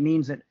 right? It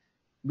means that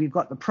we've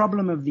got the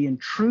problem of the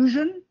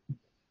intrusion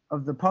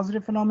of the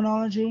positive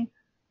phenomenology,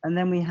 and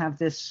then we have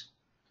this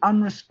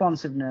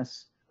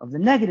unresponsiveness of the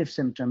negative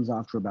symptoms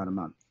after about a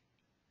month.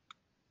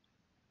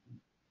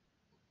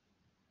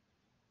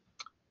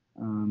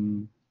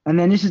 And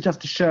then this is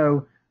just to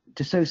show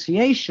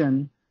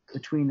dissociation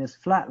between this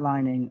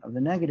flatlining of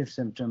the negative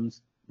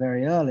symptoms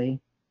very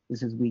early.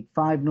 This is week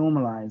 5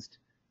 normalized.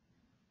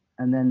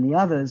 And then the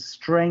others,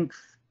 strength,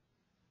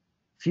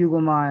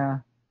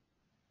 Fugelmeyer,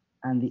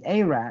 and the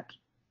ARAT,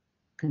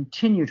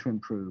 continue to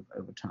improve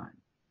over time.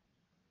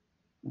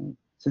 Right?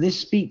 So this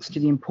speaks to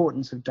the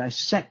importance of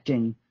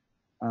dissecting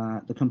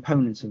the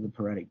components of the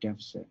paretic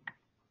deficit.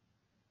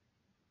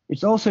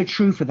 It's also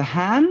true for the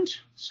hand.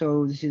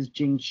 So this is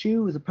Jing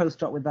Chu, who's a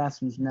postdoc with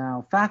us and is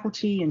now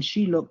faculty, and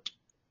she looked,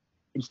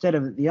 instead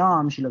of at the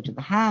arm, she looked at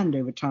the hand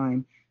over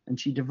time, and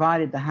she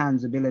divided the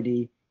hand's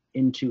ability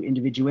into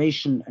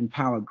individuation and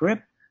power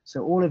grip.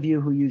 So all of you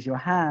who use your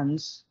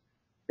hands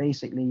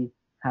basically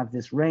have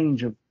this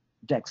range of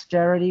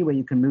dexterity where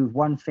you can move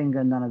one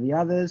finger and none of the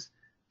others,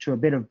 to a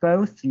bit of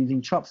both.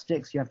 Using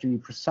chopsticks, you have to be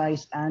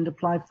precise and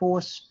apply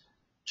force,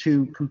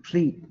 to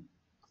complete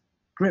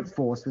grip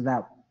force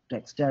without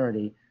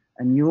dexterity.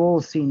 And you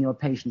all seen your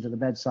patients at the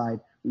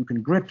bedside who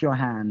can grip your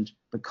hand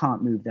but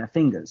can't move their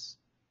fingers.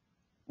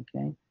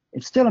 Okay,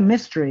 it's still a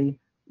mystery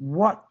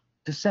what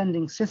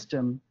descending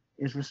system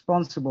is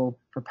responsible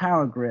for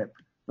power grip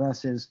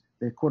versus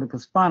the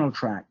corticospinal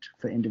tract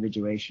for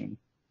individuation.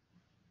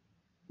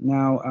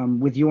 Now,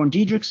 with Jorn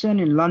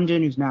Diedrichsen in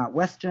London, who's now at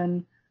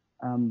Western,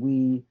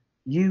 we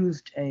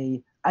used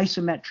a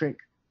isometric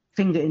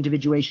finger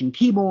individuation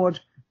keyboard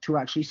to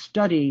actually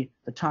study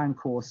the time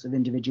course of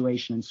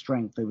individuation and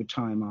strength over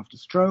time after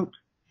stroke.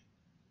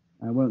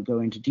 I won't go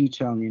into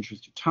detail in the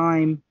interest of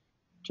time,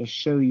 just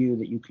show you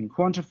that you can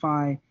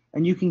quantify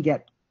and you can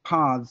get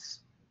paths,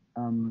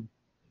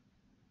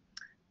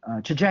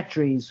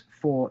 trajectories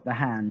for the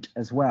hand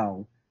as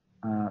well.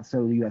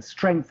 So you have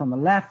strength on the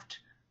left,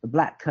 the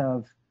black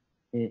curve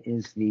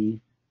is the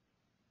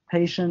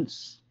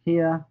patients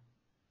here.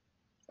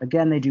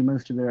 Again, they do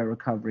most of their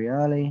recovery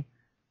early,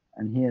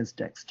 and here's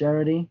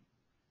dexterity,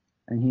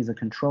 and here's a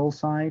control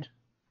side.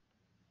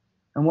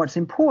 And what's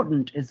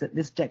important is that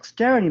this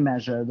dexterity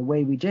measure, the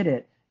way we did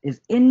it,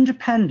 is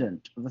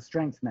independent of the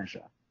strength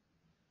measure.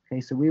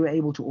 Okay, so we were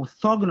able to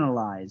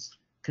orthogonalize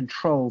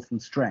control from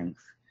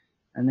strength.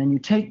 And then you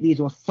take these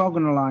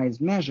orthogonalized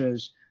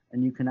measures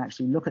and you can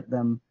actually look at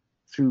them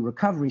through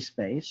recovery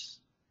space.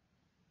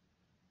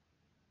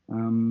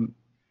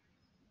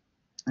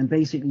 And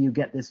basically you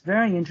get this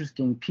very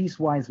interesting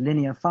piecewise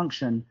linear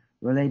function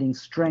relating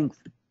strength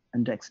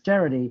and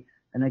dexterity.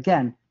 And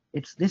again,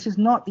 this is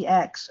not the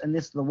X and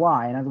this is the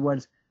Y. In other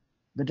words,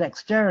 the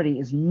dexterity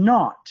is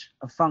not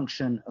a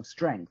function of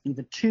strength. These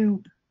are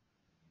two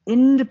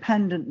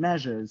independent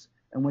measures,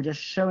 and we're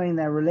just showing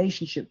their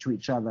relationship to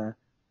each other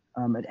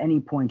at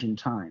any point in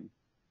time.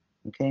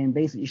 Okay, and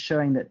basically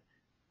showing that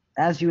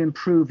as you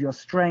improve your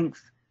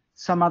strength,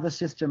 some other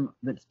system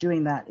that's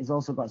doing that is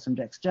also got some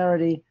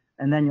dexterity,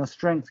 and then your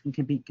strength can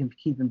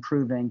keep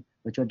improving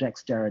with your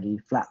dexterity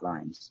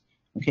flatlines.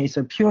 Okay,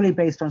 so purely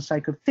based on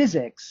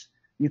psychophysics,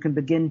 you can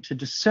begin to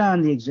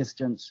discern the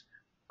existence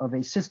of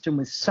a system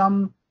with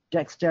some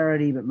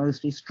dexterity but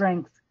mostly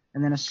strength,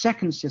 and then a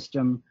second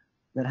system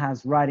that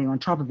has riding on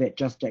top of it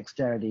just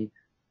dexterity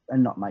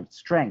and not much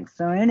strength.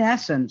 So in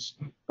essence,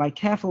 by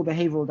careful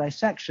behavioral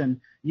dissection,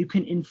 you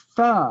can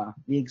infer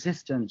the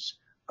existence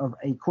of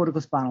a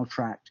corticospinal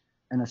tract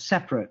and a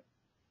separate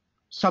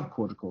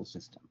subcortical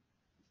system,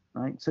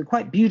 right? So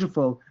quite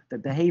beautiful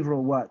that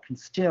behavioral work can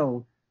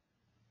still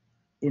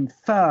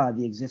infer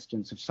the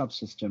existence of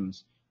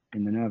subsystems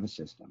in the nervous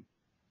system.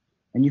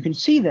 And you can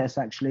see this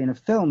actually in a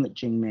film that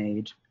Jing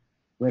made,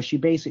 where she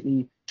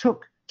basically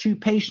took two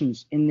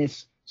patients in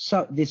this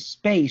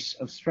space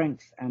of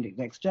strength and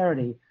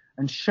dexterity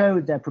and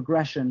showed their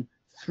progression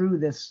through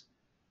this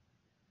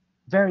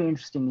very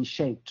interestingly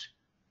shaped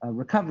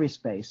recovery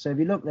space. So if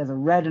you look, there's a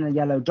red and a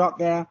yellow dot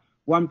there.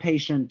 One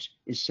patient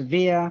is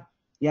severe,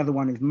 the other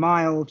one is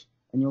mild,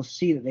 and you'll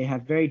see that they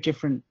have very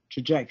different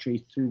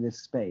trajectories through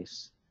this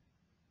space.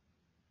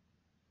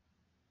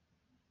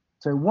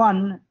 So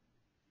one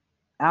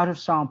out of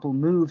sample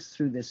moves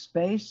through this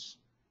space,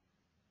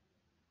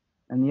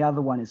 and the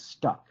other one is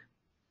stuck.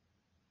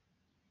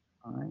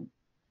 All right.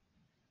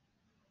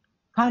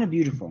 Kind of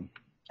beautiful.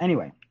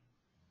 Anyway,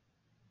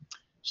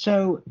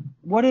 so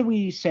what are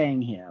we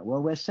saying here?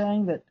 Well, we're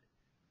saying that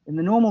in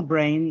the normal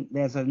brain,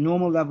 there's a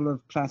normal level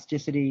of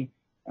plasticity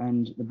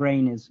and the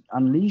brain is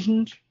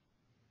unlesioned.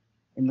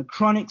 In the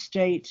chronic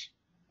state,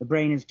 the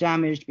brain is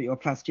damaged, but your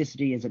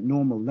plasticity is at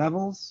normal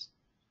levels.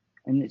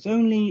 And it's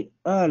only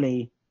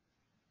early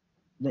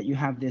that you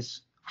have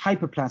this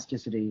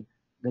hyperplasticity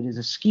that is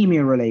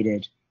ischemia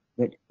related,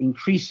 that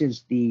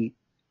increases the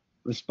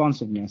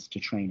responsiveness to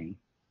training,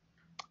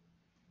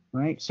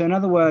 right? So in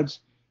other words,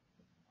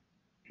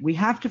 we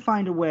have to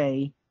find a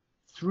way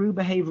through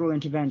behavioral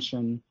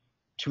intervention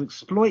to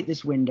exploit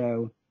this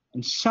window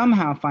and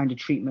somehow find a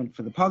treatment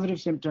for the positive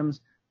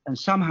symptoms and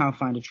somehow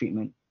find a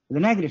treatment for the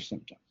negative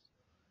symptoms,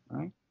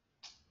 right?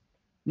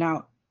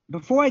 Now,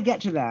 before I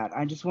get to that,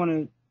 I just want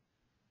to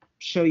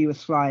show you a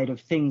slide of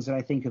things that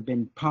I think have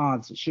been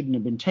paths that shouldn't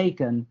have been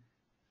taken.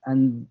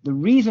 And the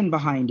reason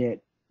behind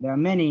it, there are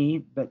many,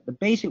 but the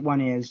basic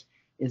one is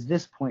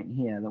this point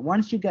here, that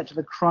once you get to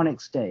the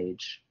chronic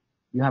stage,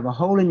 you have a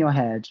hole in your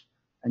head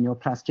and your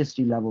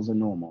plasticity levels are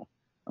normal.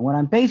 And what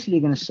I'm basically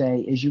going to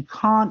say is you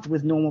can't,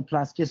 with normal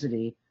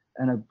plasticity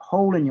and a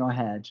hole in your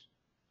head,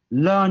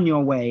 learn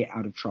your way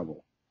out of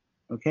trouble,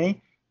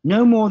 okay?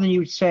 No more than you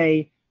would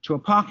say to a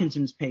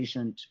Parkinson's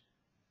patient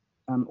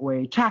or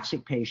a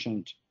ataxic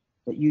patient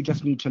that you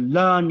just need to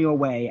learn your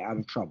way out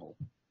of trouble,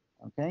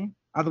 okay?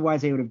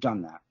 Otherwise, they would have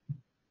done that.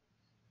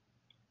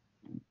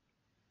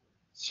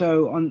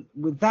 So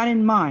with that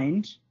in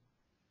mind,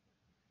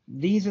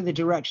 these are the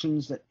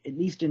directions that, at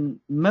least in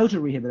motor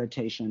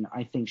rehabilitation,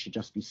 I think should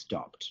just be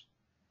stopped.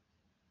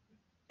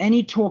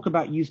 Any talk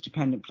about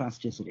use-dependent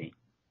plasticity,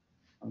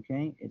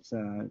 okay? It's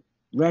a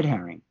red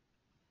herring.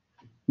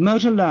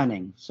 Motor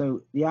learning,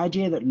 so the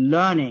idea that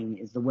learning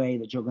is the way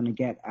that you're going to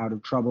get out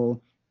of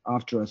trouble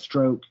after a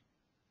stroke,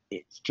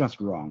 it's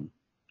just wrong.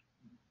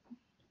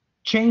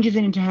 Changes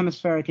in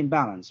interhemispheric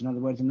imbalance. In other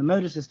words, in the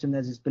motor system,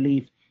 there's this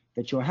belief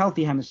that your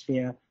healthy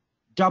hemisphere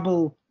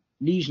double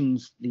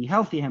lesions the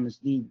healthy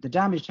hemisphere, the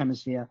damaged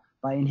hemisphere,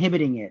 by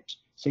inhibiting it.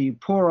 So your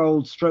poor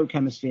old stroke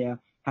hemisphere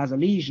has a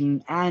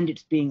lesion and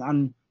it's being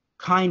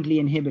unkindly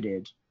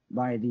inhibited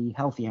by the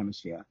healthy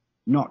hemisphere.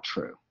 Not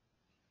true.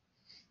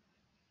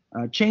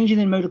 Changes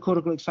in motor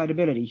cortical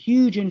excitability,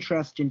 huge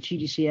interest in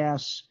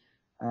TDCS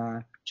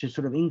to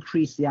sort of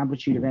increase the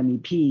amplitude of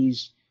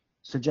MEPs,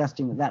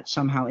 suggesting that that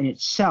somehow in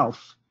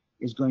itself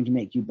is going to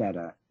make you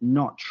better.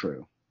 Not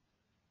true.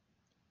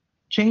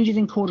 Changes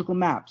in cortical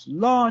maps,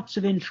 lots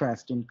of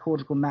interest in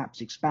cortical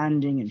maps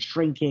expanding and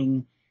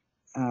shrinking.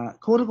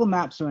 Cortical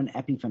maps are an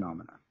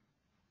epiphenomena,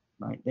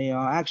 right? They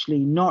are actually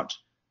not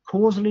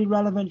causally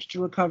relevant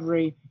to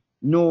recovery,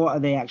 nor are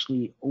they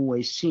actually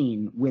always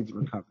seen with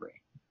recovery.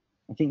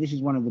 I think this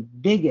is one of the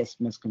biggest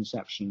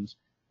misconceptions,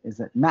 is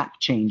that map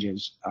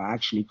changes are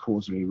actually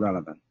causally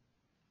relevant.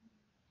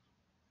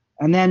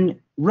 And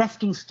then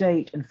resting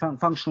state and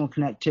functional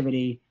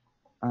connectivity,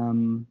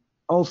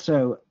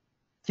 also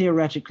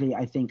theoretically,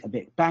 I think, a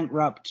bit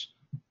bankrupt,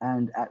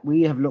 and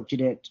we have looked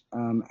at it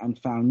and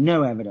found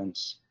no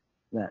evidence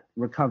that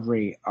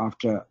recovery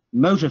after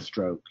motor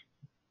stroke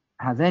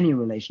has any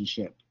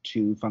relationship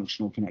to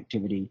functional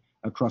connectivity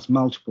across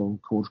multiple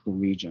cortical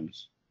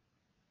regions.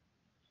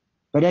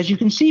 But as you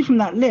can see from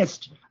that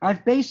list,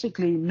 I've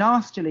basically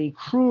nastily,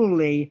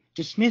 cruelly,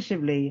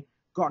 dismissively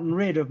gotten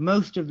rid of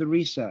most of the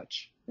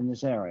research in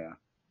this area.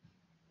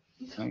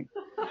 Right?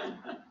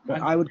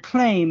 But I would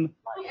claim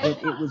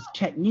that it was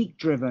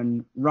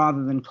technique-driven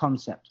rather than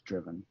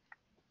concept-driven.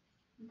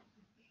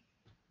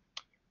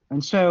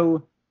 And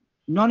so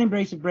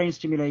non-invasive brain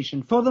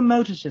stimulation for the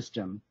motor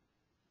system,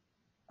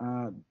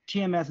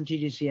 TMS and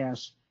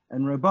TDCS,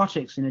 and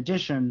robotics in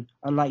addition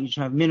are likely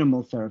to have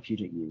minimal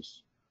therapeutic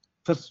use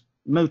for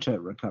motor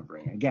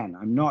recovery. Again,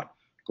 I'm not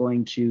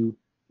going to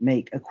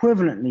make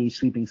equivalently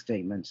sweeping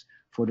statements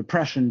for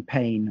depression,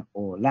 pain,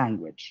 or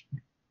language.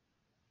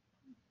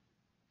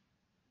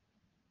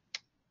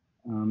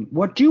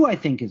 What do I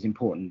think is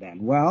important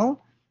then?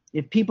 Well,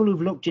 if people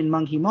who've looked in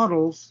monkey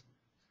models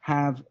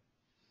have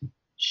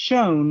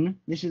shown,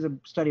 this is a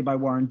study by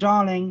Warren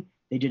Darling,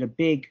 they did a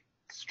big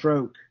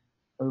stroke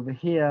over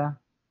here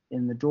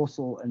in the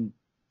dorsal and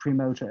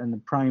premotor and the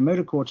primary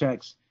motor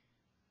cortex,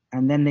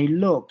 and then they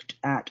looked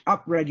at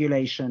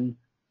upregulation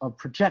of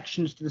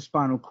projections to the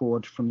spinal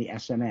cord from the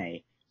SMA.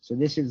 So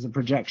this is the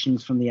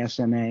projections from the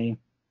SMA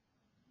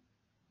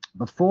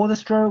before the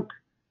stroke,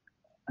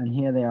 and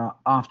here they are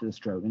after the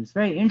stroke. And it's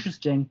very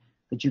interesting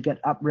that you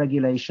get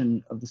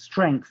upregulation of the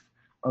strength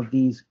of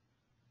these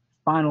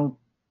spinal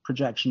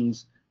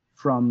projections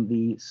from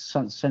the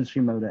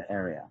sensory motor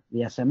area,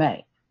 the SMA,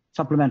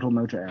 supplemental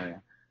motor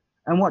area.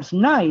 And what's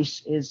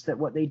nice is that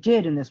what they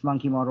did in this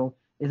monkey model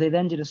is they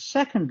then did a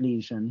second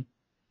lesion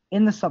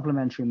in the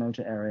supplementary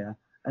motor area,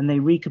 and they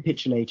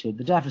recapitulated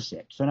the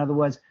deficit. So in other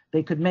words,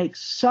 they could make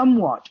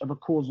somewhat of a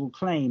causal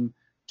claim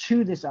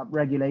to this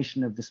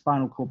upregulation of the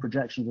spinal cord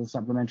projections of the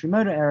supplementary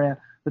motor area,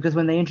 because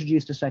when they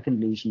introduced a second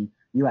lesion,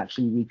 you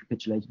actually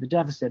recapitulated the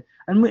deficit.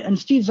 And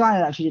Steve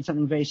Zeyer actually did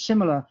something very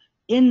similar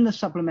in the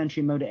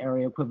supplementary motor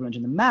area equivalent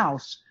in the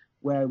mouse,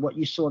 where what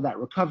you saw, that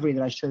recovery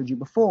that I showed you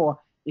before,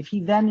 if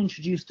he then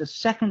introduced a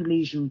second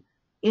lesion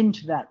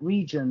into that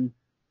region,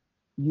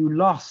 you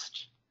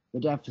lost the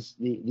deficit,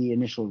 the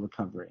initial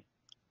recovery.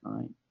 All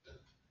right.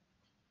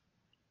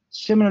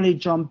 Similarly,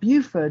 John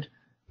Buford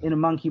in a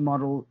monkey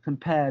model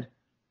compared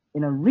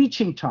in a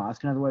reaching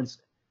task, in other words,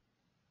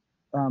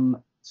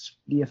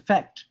 the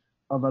effect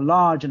of a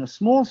large and a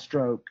small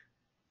stroke,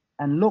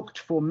 and looked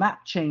for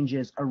map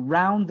changes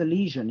around the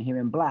lesion here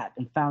in black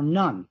and found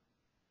none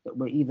that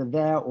were either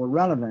there or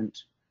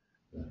relevant.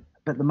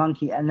 But the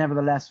monkey, and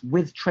nevertheless,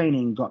 with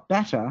training, got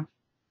better.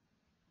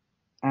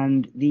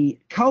 And the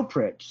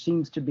culprit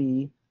seems to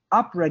be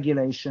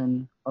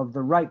upregulation of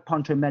the right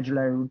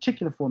pontomedullary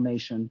reticular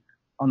formation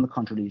on the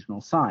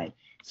contralesional side.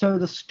 So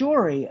the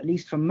story, at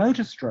least for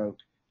motor stroke,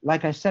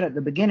 like I said at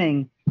the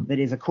beginning, that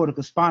is a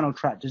corticospinal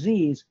tract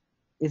disease,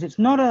 is it's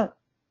not a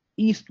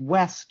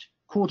east-west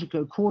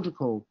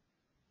cortico-cortical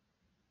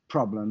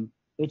problem.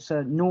 It's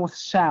a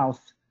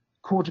north-south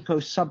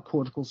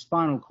cortico-subcortical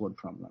spinal cord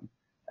problem.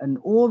 And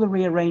all the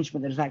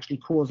rearrangement that is actually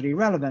causally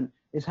relevant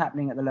is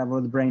happening at the level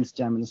of the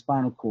brainstem and the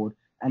spinal cord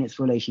and its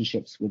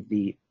relationships with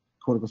the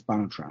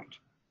corticospinal tract.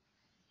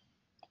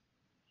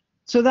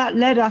 So that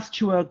led us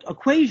to an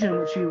equation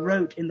which we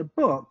wrote in the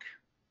book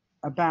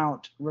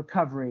about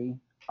recovery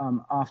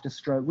after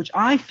stroke, which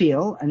I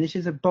feel, and this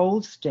is a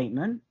bold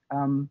statement,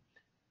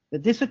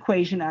 that this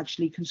equation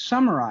actually can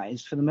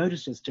summarize for the motor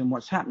system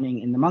what's happening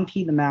in the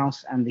monkey, the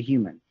mouse, and the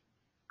human.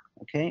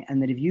 Okay,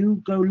 and that if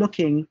you go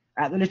looking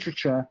at the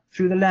literature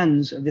through the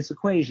lens of this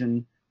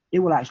equation, it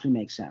will actually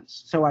make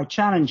sense. So I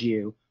challenge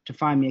you to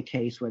find me a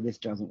case where this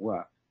doesn't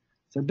work.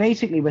 So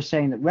basically we're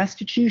saying that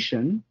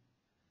restitution,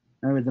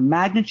 or the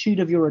magnitude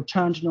of your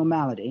return to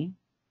normality,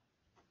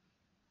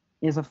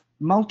 is a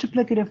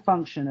multiplicative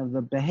function of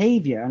the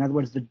behavior, in other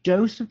words, the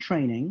dose of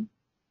training,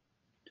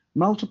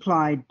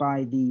 multiplied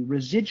by the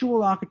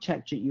residual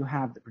architecture you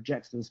have that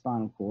projects to the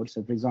spinal cord.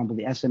 So for example,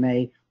 the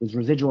SMA was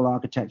residual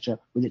architecture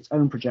with its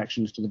own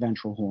projections to the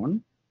ventral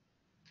horn,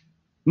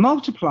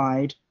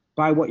 multiplied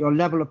by what your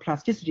level of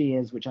plasticity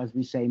is, which, as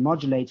we say,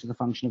 modulates as a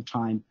function of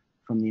time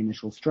from the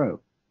initial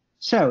stroke.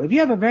 So if you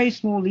have a very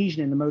small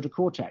lesion in the motor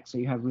cortex, so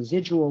you have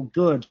residual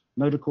good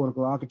motor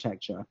cortical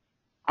architecture,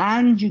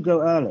 and you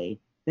go early,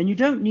 then you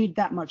don't need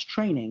that much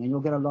training and you'll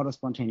get a lot of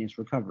spontaneous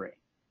recovery.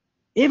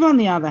 If, on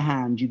the other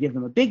hand, you give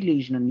them a big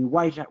lesion and you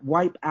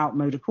wipe out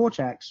motor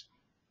cortex,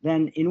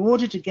 then in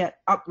order to get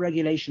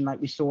upregulation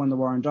like we saw in the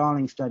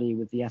Warren-Darling study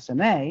with the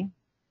SMA,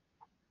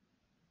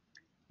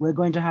 we're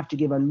going to have to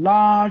give a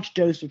large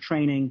dose of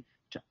training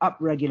to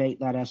upregulate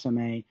that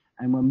SMA,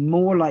 and we're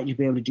more likely to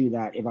be able to do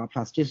that if our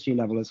plasticity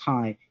level is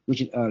high,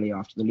 which is early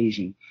after the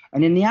lesion.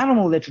 And in the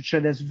animal literature,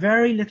 there's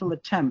very little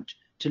attempt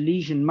to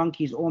lesion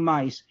monkeys or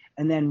mice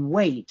and then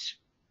wait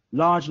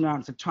large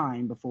amounts of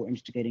time before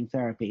instigating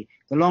therapy.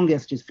 The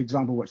longest is, for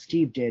example, what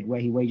Steve did,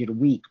 where he waited a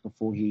week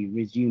before he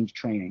resumed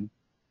training.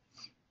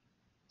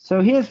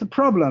 So here's the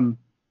problem.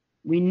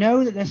 We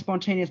know that there's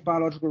spontaneous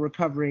biological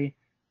recovery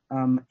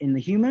in the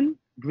human,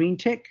 green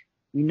tick.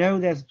 We know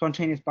there's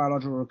spontaneous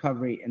biological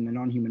recovery in the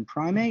non-human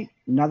primate,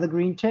 another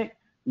green tick.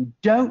 We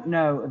don't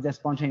know if there's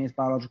spontaneous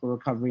biological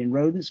recovery in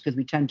rodents because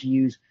we tend to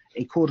use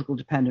a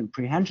cortical-dependent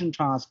prehension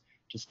task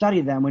to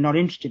study them. We're not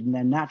interested in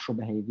their natural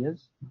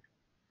behaviors.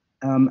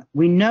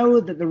 We know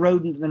that the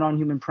rodent and the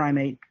non-human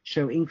primate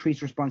show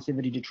increased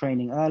responsivity to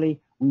training early.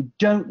 We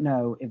don't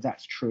know if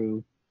that's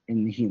true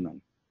in the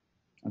human.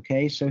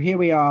 Okay, so here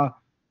we are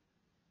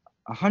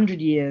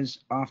 100 years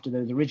after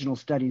those original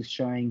studies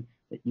showing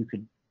that you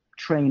could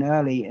train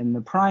early in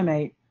the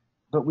primate,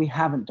 but we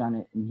haven't done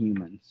it in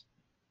humans.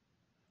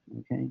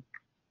 Okay,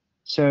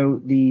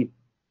 so the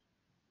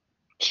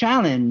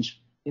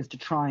challenge is to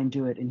try and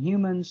do it in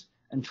humans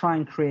and try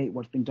and create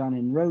what's been done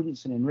in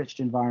rodents, an enriched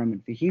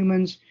environment for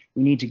humans.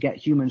 We need to get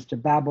humans to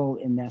babble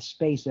in their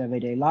space of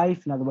everyday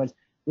life. In other words,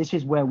 this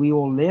is where we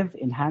all live,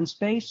 in hand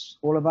space.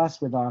 All of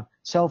us with our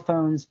cell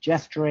phones,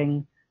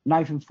 gesturing,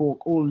 knife and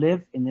fork, all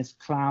live in this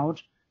cloud.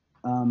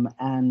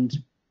 And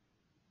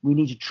we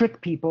need to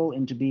trick people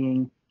into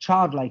being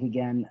childlike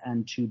again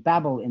and to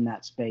babble in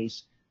that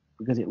space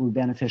because it will be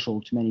beneficial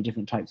to many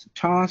different types of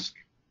tasks.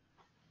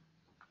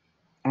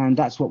 And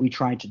that's what we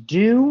try to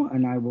do.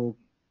 And I will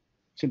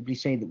simply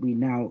say that we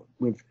now,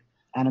 with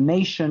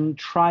animation,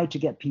 try to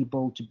get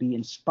people to be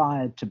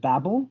inspired to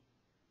babble.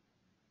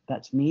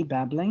 That's me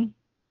babbling.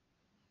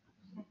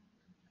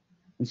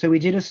 And so we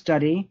did a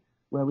study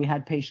where we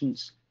had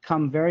patients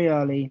come very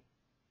early,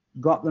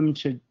 got them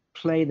to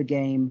play the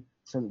game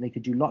so that they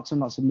could do lots and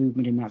lots of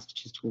movement in that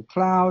statistical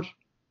cloud.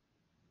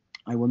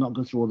 I will not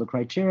go through all the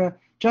criteria,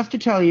 just to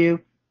tell you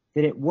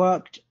that it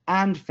worked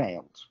and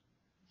failed.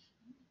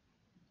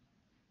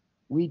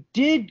 We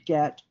did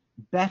get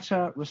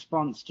better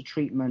response to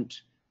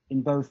treatment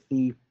in both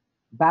the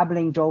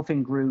babbling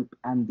dolphin group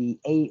and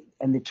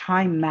the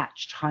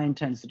time-matched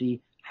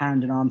high-intensity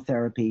hand and arm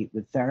therapy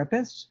with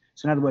therapists.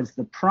 So in other words,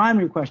 the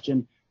primary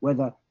question,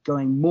 whether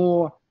going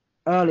more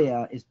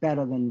earlier is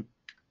better than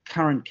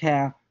current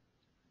care,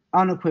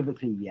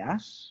 unequivocally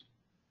yes.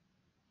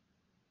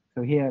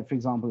 So here, for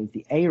example, is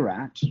the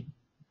ARAT,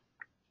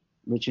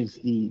 which is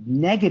the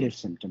negative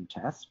symptom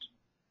test,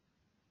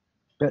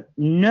 but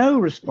no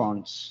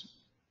response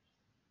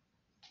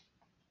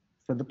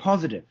for the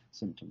positive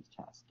symptoms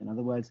test. In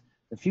other words,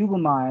 the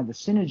Fugl-Meyer, the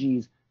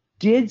synergies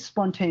did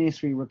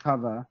spontaneously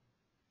recover,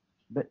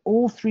 but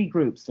all three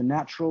groups, the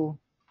natural,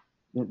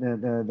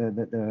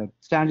 the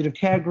standard of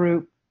care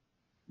group,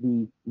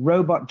 the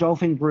robot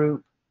dolphin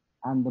group,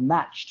 and the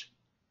matched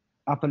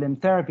upper limb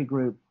therapy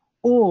group,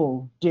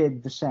 all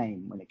did the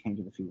same when it came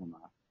to the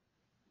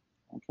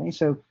Fugl-Meyer. Okay,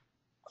 so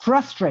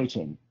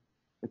frustrating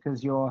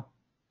because you're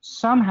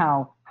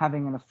somehow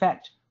having an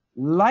effect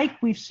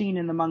like we've seen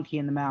in the monkey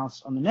and the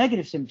mouse on the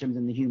negative symptoms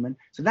in the human.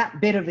 So that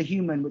bit of the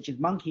human, which is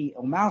monkey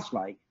or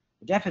mouse-like,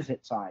 the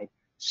deficit side,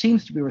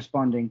 seems to be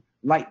responding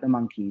like the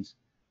monkeys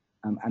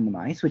and the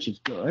mice, which is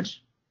good.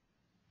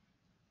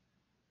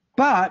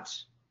 But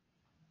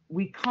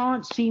we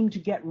can't seem to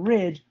get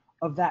rid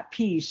of that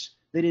piece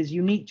that is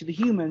unique to the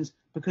humans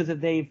because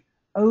they've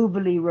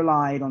overly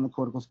relied on the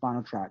cortical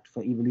spinal tract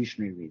for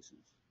evolutionary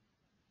reasons.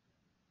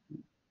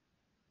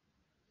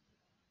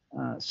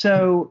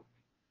 So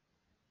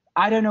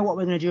I don't know what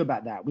we're going to do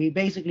about that. We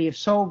basically have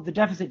solved the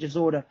deficit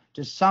disorder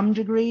to some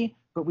degree,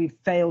 but we've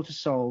failed to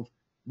solve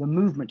the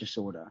movement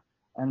disorder.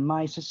 And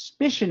my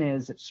suspicion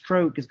is that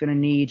stroke is going to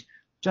need,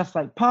 just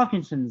like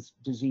Parkinson's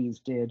disease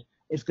did,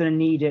 it's going to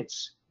need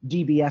its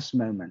DBS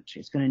moment.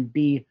 It's going to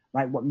be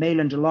like what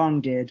Malin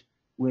DeLong did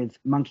with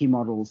monkey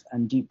models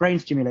and deep brain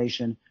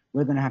stimulation.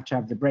 We're going to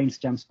have the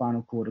brainstem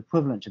spinal cord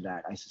equivalent to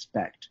that, I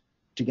suspect,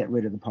 to get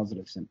rid of the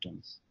positive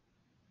symptoms.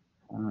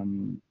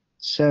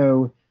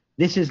 So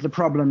this is the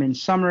problem in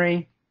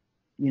summary.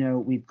 You know,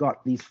 we've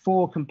got these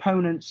four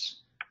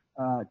components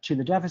to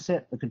the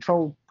deficit: the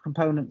control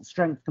component, the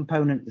strength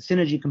component, the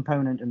synergy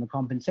component, and the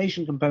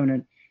compensation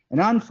component. And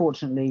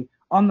unfortunately,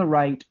 on the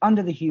right,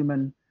 under the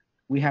human,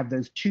 we have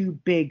those two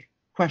big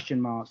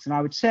question marks. And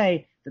I would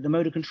say that the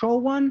motor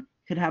control one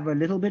could have a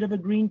little bit of a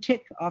green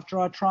tick after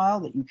our trial,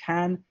 that you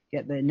can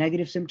get the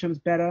negative symptoms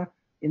better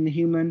in the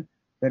human,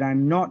 but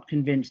I'm not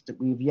convinced that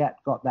we've yet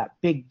got that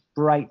big,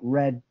 bright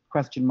red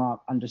question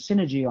mark under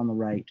synergy on the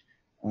right,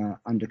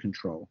 under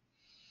control.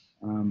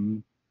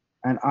 And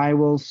I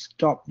will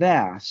stop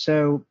there.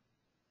 So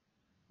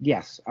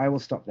yes, I will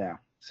stop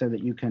there so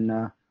that you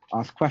can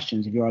ask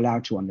questions if you're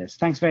allowed to on this.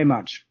 Thanks very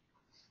much.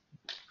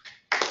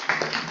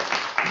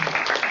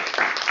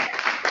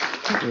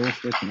 Thank you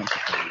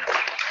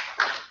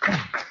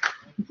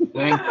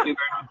very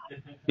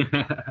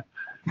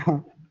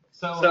much.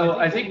 So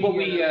I think what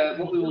we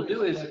will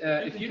do is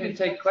if you can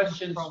take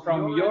questions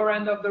from your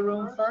end of the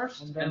room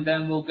first, and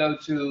then we'll go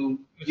to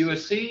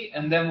USC,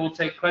 and then we'll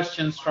take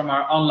questions from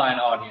our online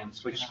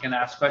audience, which can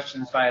ask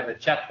questions via the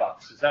chat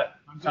box. Does that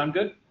sound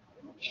good?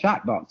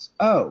 Chat box.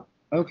 Oh,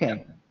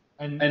 okay.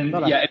 And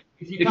yeah,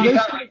 if you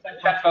can't read that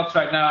chat box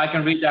right now, I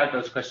can read out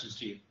those questions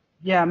to you.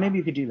 Yeah, maybe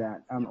you could do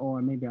that,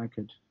 or maybe I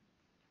could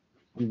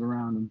move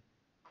around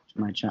to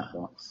my chat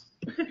box.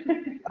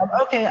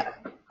 Okay,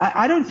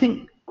 I don't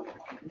think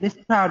this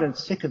crowd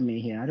is sick of me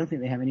here. I don't think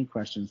they have any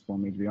questions for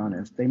me, to be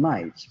honest. They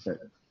might, but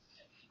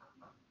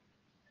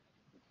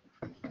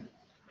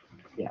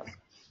yeah.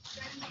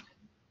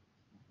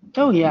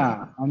 Oh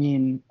yeah, I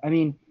mean,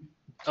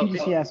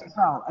 TDCS as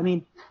well. I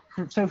mean,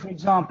 so for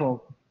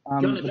example,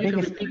 John, if the you can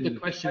biggest repeat the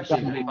question, if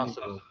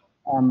possible.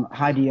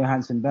 Heidi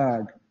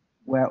Johansen-Berg,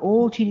 where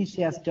all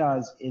TDCS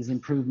does is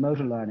improve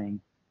motor learning,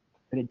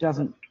 but it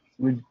doesn't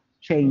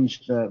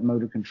change the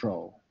motor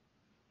control.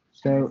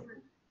 So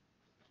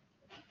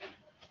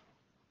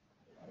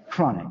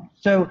chronic.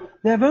 So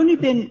there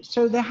haven't been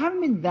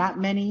that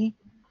many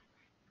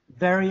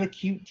very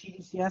acute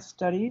TDCS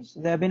studies.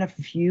 There have been a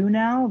few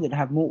now that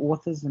have more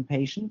authors than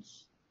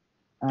patients,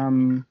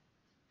 and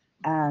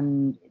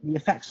the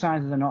effect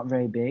sizes are not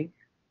very big.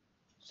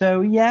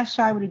 So yes,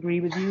 I would agree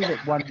with you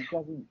that one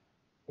doesn't.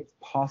 It's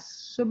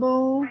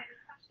possible,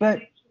 but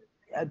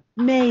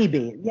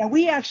maybe. Yeah,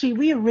 we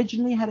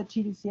originally had a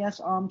TDCS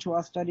arm to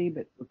our study,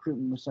 but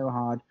recruitment was so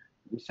hard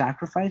we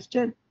sacrificed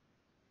it.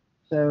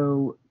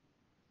 So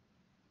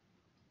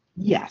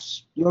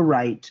yes, you're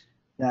right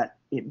that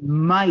it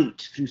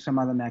might, through some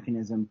other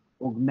mechanism,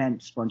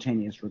 augment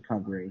spontaneous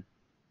recovery,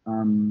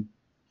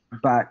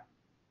 but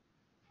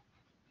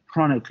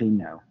chronically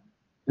no,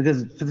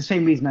 because for the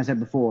same reason I said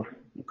before,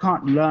 you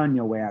can't learn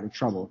your way out of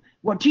trouble.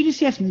 What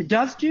TDCS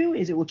does do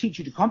is it will teach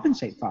you to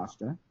compensate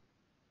faster,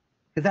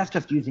 because that's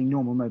just using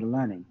normal motor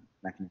learning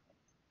mechanisms.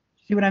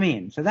 See what I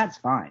mean? So that's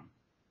fine.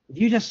 If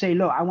you just say,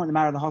 look, I want them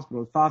out of the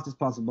hospital as fast as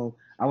possible,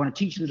 I want to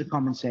teach them to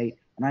compensate,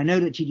 and I know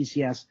that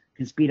TDCS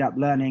can speed up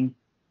learning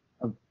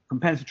of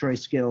compensatory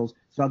skills,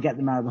 so I'll get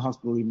them out of the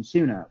hospital even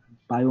sooner.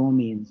 By all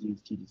means,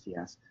 use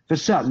TDCS for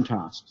certain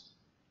tasks.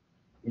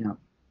 You know.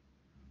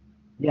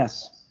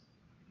 Yes.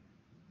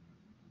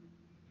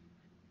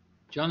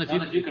 John, if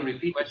you can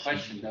repeat the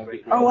question, that would be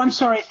great. Oh, I'm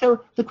sorry.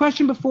 So the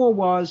question before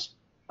was,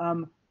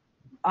 how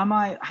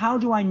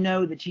do I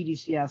know that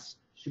TDCS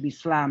should be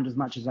slammed as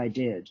much as I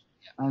did?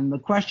 And the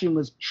question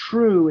was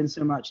true in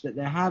so much that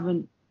there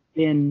haven't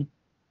been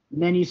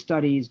many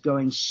studies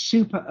going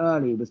super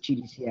early with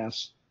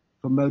TDCS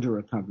for motor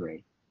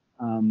recovery.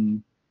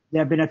 There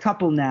have been a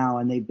couple now,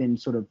 and they've been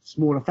sort of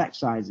small effect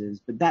sizes,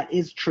 but that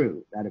is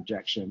true, that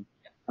objection.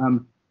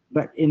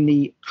 But in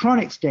the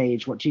chronic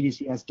stage, what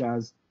TDCS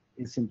does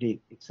is simply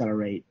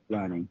accelerate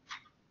learning.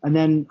 And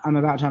then I'm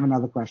about to have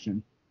another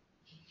question.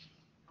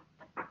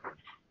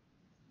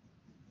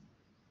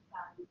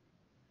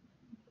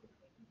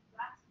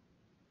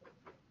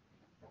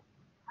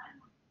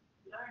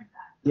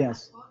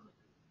 Yes.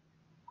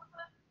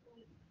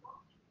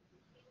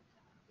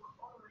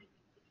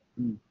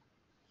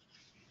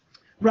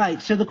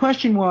 Right, so the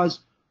question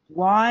was,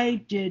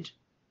 why did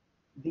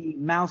the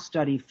mouse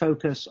study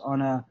focus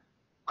on a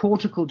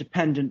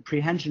cortical-dependent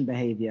prehension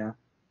behavior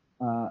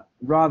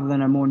rather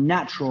than a more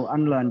natural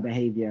unlearned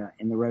behavior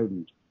in the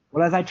rodent?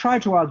 Well, as I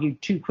tried to argue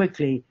too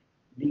quickly,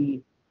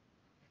 the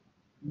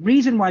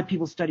reason why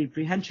people study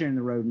prehension in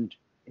the rodent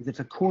is it's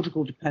a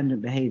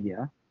cortical-dependent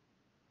behavior.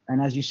 And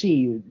as you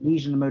see,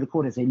 lesion of the motor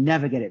cortex, they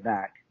never get it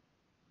back.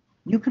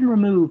 You can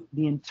remove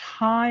the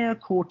entire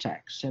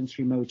cortex,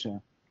 sensory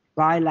motor,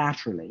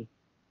 bilaterally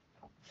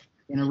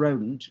in a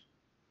rodent,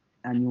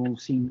 and you'll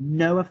see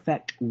no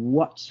effect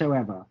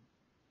whatsoever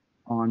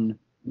on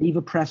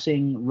lever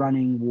pressing,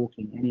 running,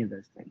 walking, any of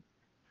those things.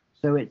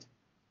 So it's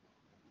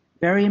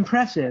very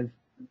impressive,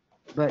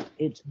 but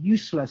it's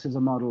useless as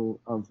a model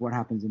of what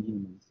happens in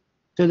humans.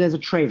 So there's a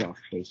trade-off,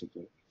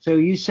 basically. So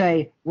you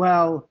say,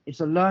 well,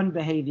 it's a learned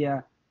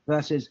behavior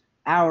versus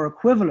our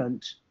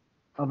equivalent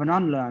of an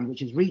unlearned,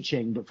 which is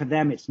reaching, but for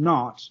them it's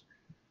not.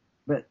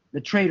 But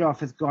the trade-off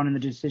has gone in the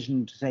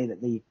decision to say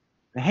that the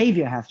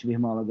behavior has to be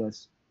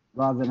homologous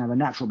rather than have a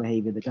natural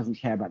behavior that doesn't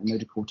care about the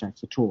motor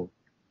cortex at all.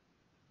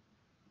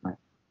 Right.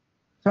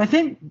 So I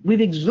think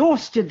we've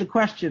exhausted the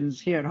questions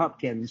here at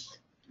Hopkins.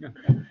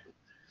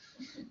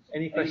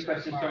 Any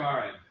questions from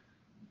our end?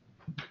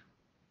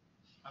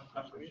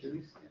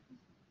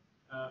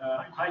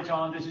 Hi,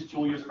 John. This is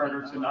Julius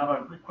Frederickson. I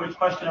have a quick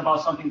question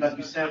about something that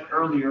you said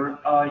earlier.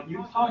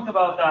 You talked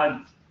about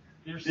that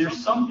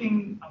there's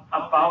something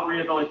about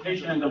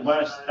rehabilitation in the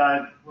West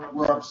that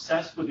we're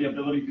obsessed with the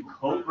ability to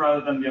cope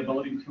rather than the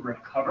ability to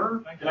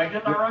recover. Did I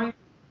get that right?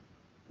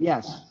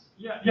 Yes.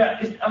 Yeah.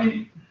 I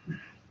mean,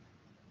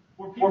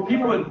 for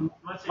people with,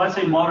 let's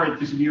say, moderate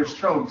to severe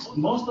strokes,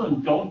 most of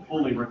them don't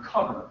fully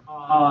recover.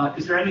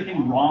 Is there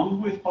anything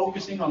wrong with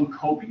focusing on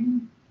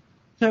coping?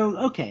 So,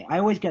 okay, I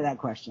always get that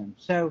question.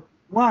 So,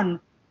 one,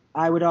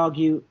 I would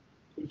argue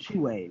in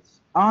two ways,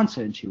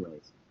 answer in two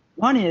ways.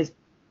 One is,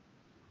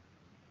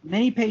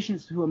 many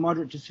patients who are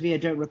moderate to severe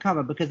don't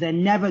recover because they're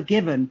never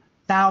given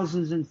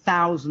thousands and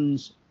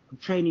thousands of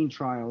training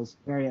trials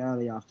very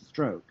early after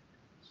stroke.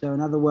 So, in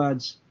other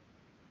words,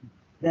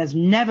 there's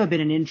never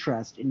been an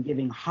interest in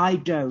giving high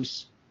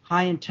dose,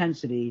 high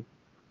intensity,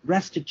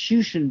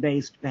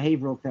 restitution-based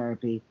behavioral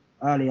therapy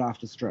early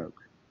after stroke.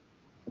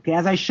 Okay,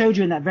 as I showed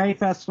you in that very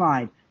first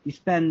slide, you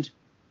spend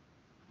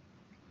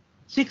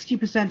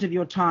 60% of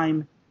your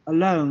time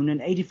alone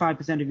and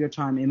 85% of your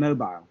time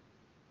immobile,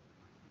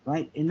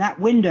 right? In that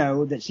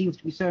window that seems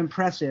to be so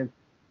impressive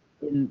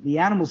in the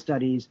animal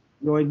studies,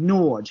 you're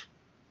ignored,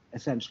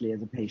 essentially,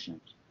 as a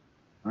patient,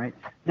 right?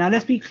 Now,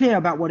 let's be clear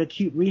about what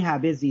acute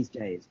rehab is these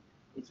days.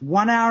 It's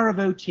 1 hour of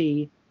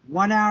OT,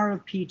 1 hour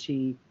of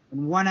PT,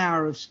 and 1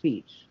 hour of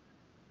speech.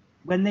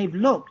 When they've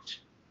looked,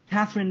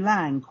 Catherine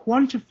Lang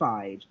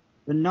quantified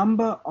the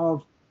number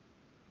of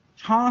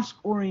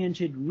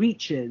task-oriented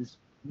reaches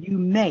you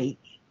make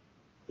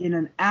in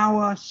an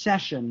hour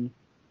session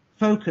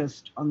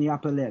focused on the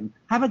upper limb.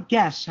 Have a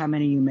guess how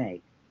many you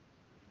make.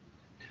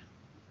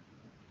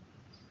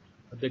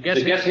 The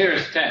guess here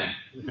is 10.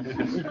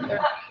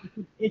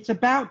 It's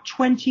about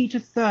 20 to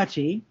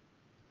 30,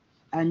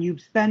 and you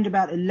spend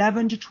about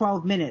 11 to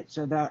 12 minutes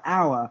of that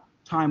hour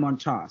time on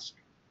task.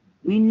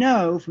 We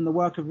know from the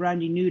work of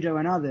Randy Nudo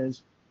and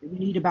others that we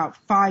need about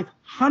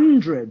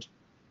 500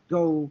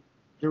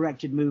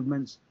 goal-directed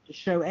movements to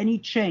show any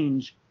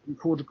change in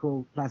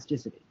cortical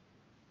plasticity.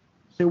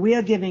 So we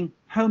are giving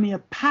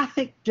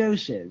homeopathic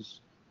doses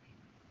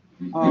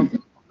of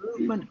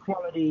movement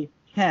quality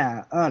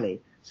care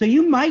early. So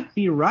you might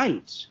be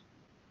right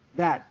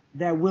that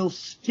there will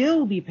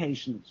still be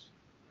patients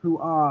who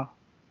are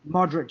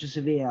moderate to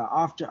severe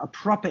after a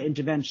proper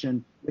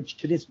intervention, which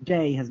to this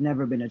day has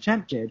never been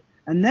attempted.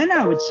 And then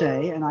I would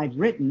say, and I've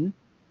written,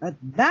 at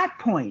that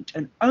point,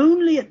 and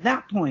only at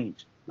that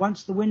point,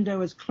 once the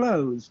window is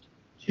closed,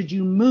 should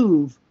you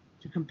move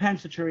to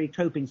compensatory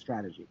coping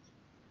strategies.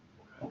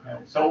 Okay,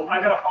 so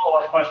I got a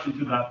follow-up question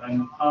to that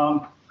then.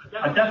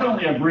 I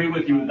definitely agree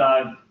with you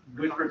that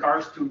with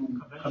regards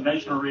to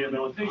conventional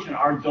rehabilitation,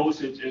 our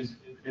dosage is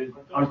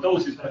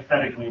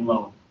pathetically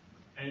low.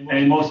 And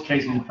in most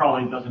cases, it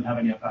probably doesn't have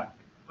any effect.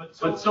 But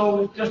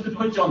so just to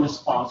put you on the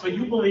spot, so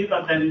you believe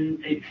that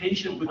then a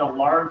patient with a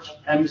large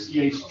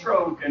MCA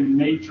stroke and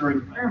major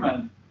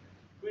impairment,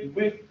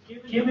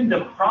 given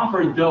the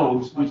proper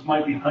dose, which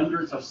might be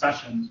hundreds of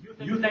sessions,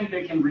 you think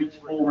they can reach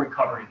full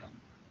recovery then?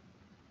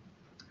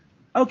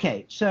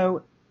 Okay,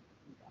 so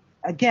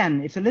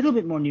again, it's a little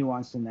bit more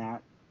nuanced than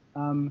that.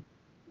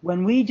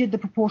 When we did the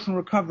proportional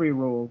recovery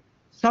rule,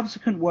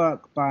 subsequent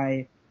work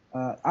by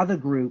other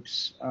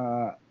groups,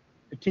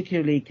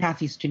 particularly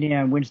Kathy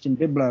Stenier and Winston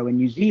Biblow in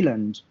New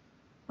Zealand,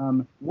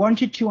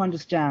 wanted to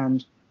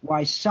understand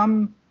why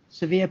some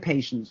severe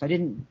patients, I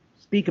didn't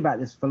speak about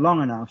this for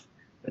long enough,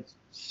 but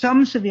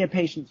some severe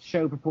patients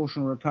show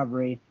proportional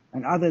recovery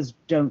and others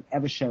don't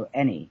ever show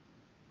any.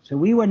 So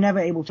we were never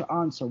able to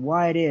answer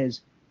why it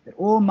is that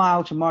all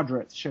mild to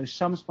moderates show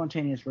some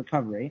spontaneous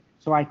recovery.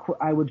 So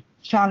I would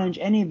challenge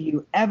any of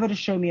you ever to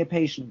show me a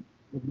patient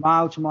with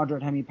mild to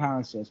moderate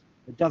hemiparesis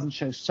that doesn't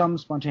show some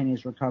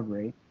spontaneous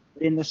recovery.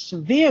 But in the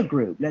severe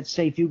group, let's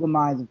say Fugal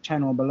Myers of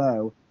 10 or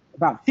below,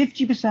 about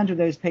 50% of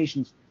those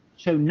patients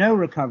show no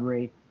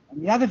recovery,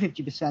 and the other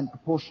 50%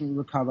 proportionally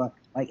recover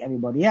like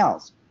everybody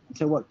else. And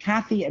so what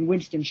Kathy and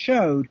Winston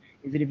showed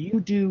is that if you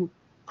do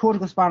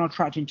cortical spinal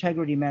tract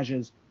integrity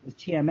measures with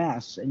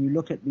TMS and you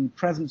look at the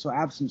presence or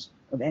absence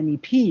of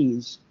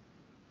MEPs,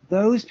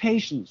 those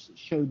patients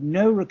showed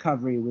no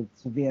recovery with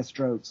severe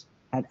strokes,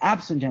 had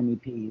absent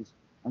MEPs,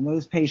 and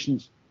those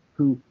patients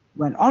who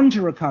went on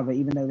to recover,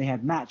 even though they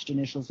had matched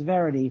initial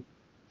severity,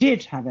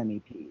 did have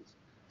MEPs.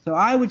 So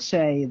I would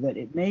say that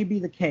it may be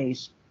the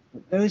case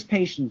that those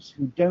patients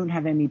who don't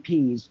have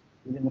MEPs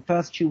within the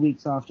first 2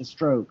 weeks after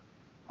stroke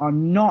are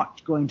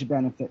not going to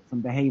benefit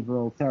from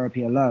behavioral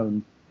therapy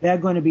alone. They're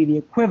going to be the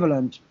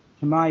equivalent,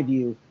 to my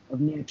view, of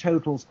near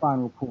total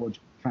spinal cord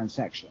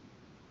transection.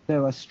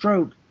 So a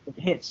stroke that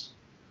hits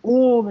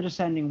all the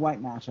descending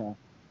white matter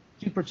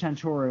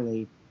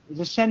supratentorially is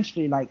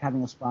essentially like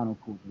having a spinal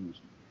cord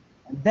lesion.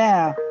 And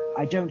there,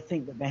 I don't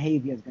think that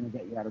behavior is going to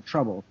get you out of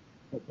trouble.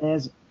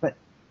 But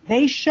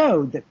they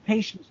showed that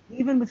patients,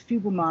 even with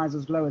Fugal Myers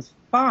as low as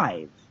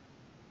 5,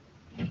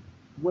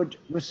 would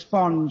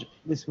respond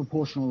with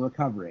proportional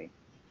recovery.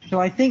 So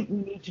I think we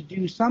need to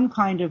do some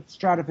kind of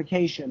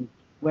stratification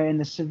where in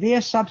the severe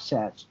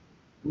subset,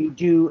 we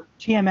do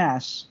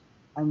TMS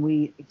and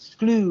we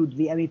exclude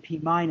the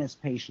MEP minus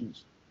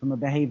patients from a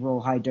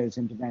behavioral high dose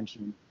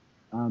intervention.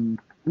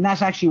 And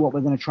that's actually what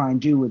we're going to try and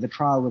do with the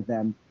trial with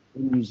them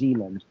in New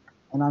Zealand.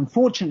 And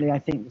unfortunately, I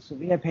think the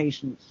severe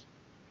patients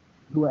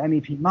who are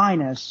MEP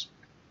minus,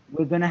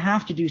 we're going to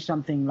have to do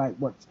something like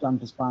what's done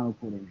for spinal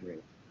cord injury.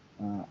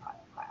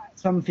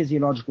 Some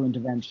physiological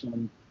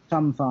intervention,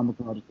 some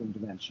pharmacological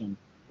intervention.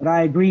 But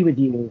I agree with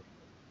you.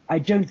 I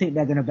don't think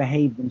they're going to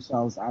behave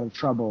themselves out of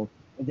trouble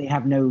if they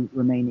have no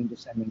remaining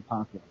descending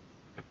pathway.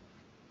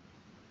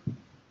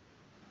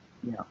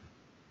 Yeah.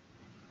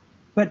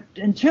 But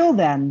until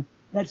then,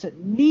 let's at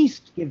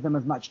least give them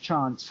as much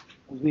chance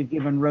as we've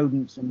given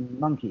rodents and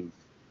monkeys.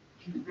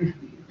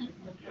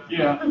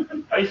 Yeah,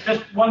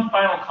 just one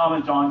final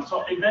comment, John.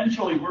 So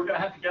eventually we're going to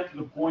have to get to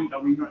the point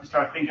that we're going to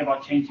start thinking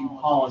about changing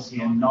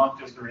policy and not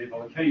just the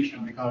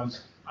rehabilitation,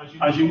 because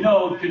as you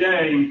know,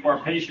 today for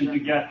a patient to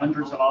get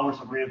hundreds of hours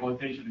of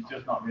rehabilitation is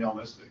just not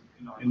realistic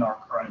in our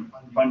current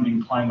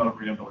funding climate of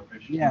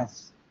rehabilitation.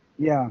 Yes,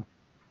 yeah.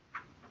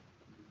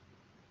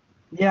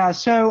 Yeah,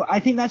 so I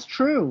think that's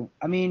true.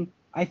 I mean,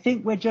 I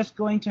think we're just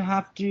going to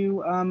have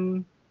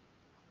to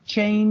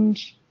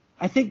change.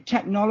 I think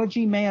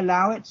technology may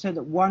allow it so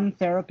that one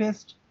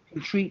therapist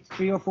can treat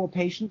 3 or 4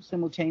 patients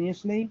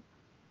simultaneously.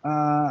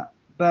 And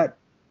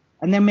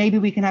then maybe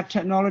we can have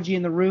technology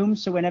in the room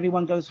so when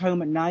everyone goes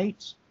home at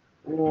night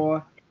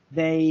or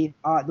they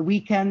are the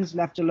weekends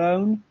left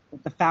alone,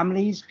 that the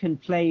families can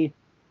play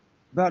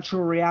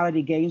virtual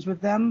reality games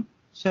with them.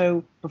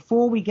 So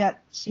before we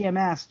get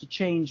CMS to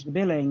change the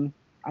billing,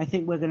 I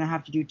think we're going to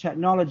have to do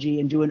technology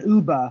and do an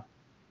Uber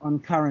on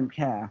current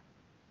care.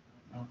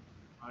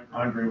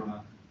 I agree with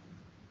that.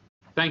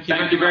 Thank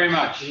you very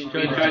much.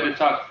 Enjoyed the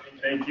talk.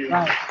 Thank you.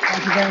 Right.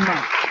 Thank you very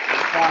much.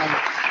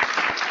 Bye.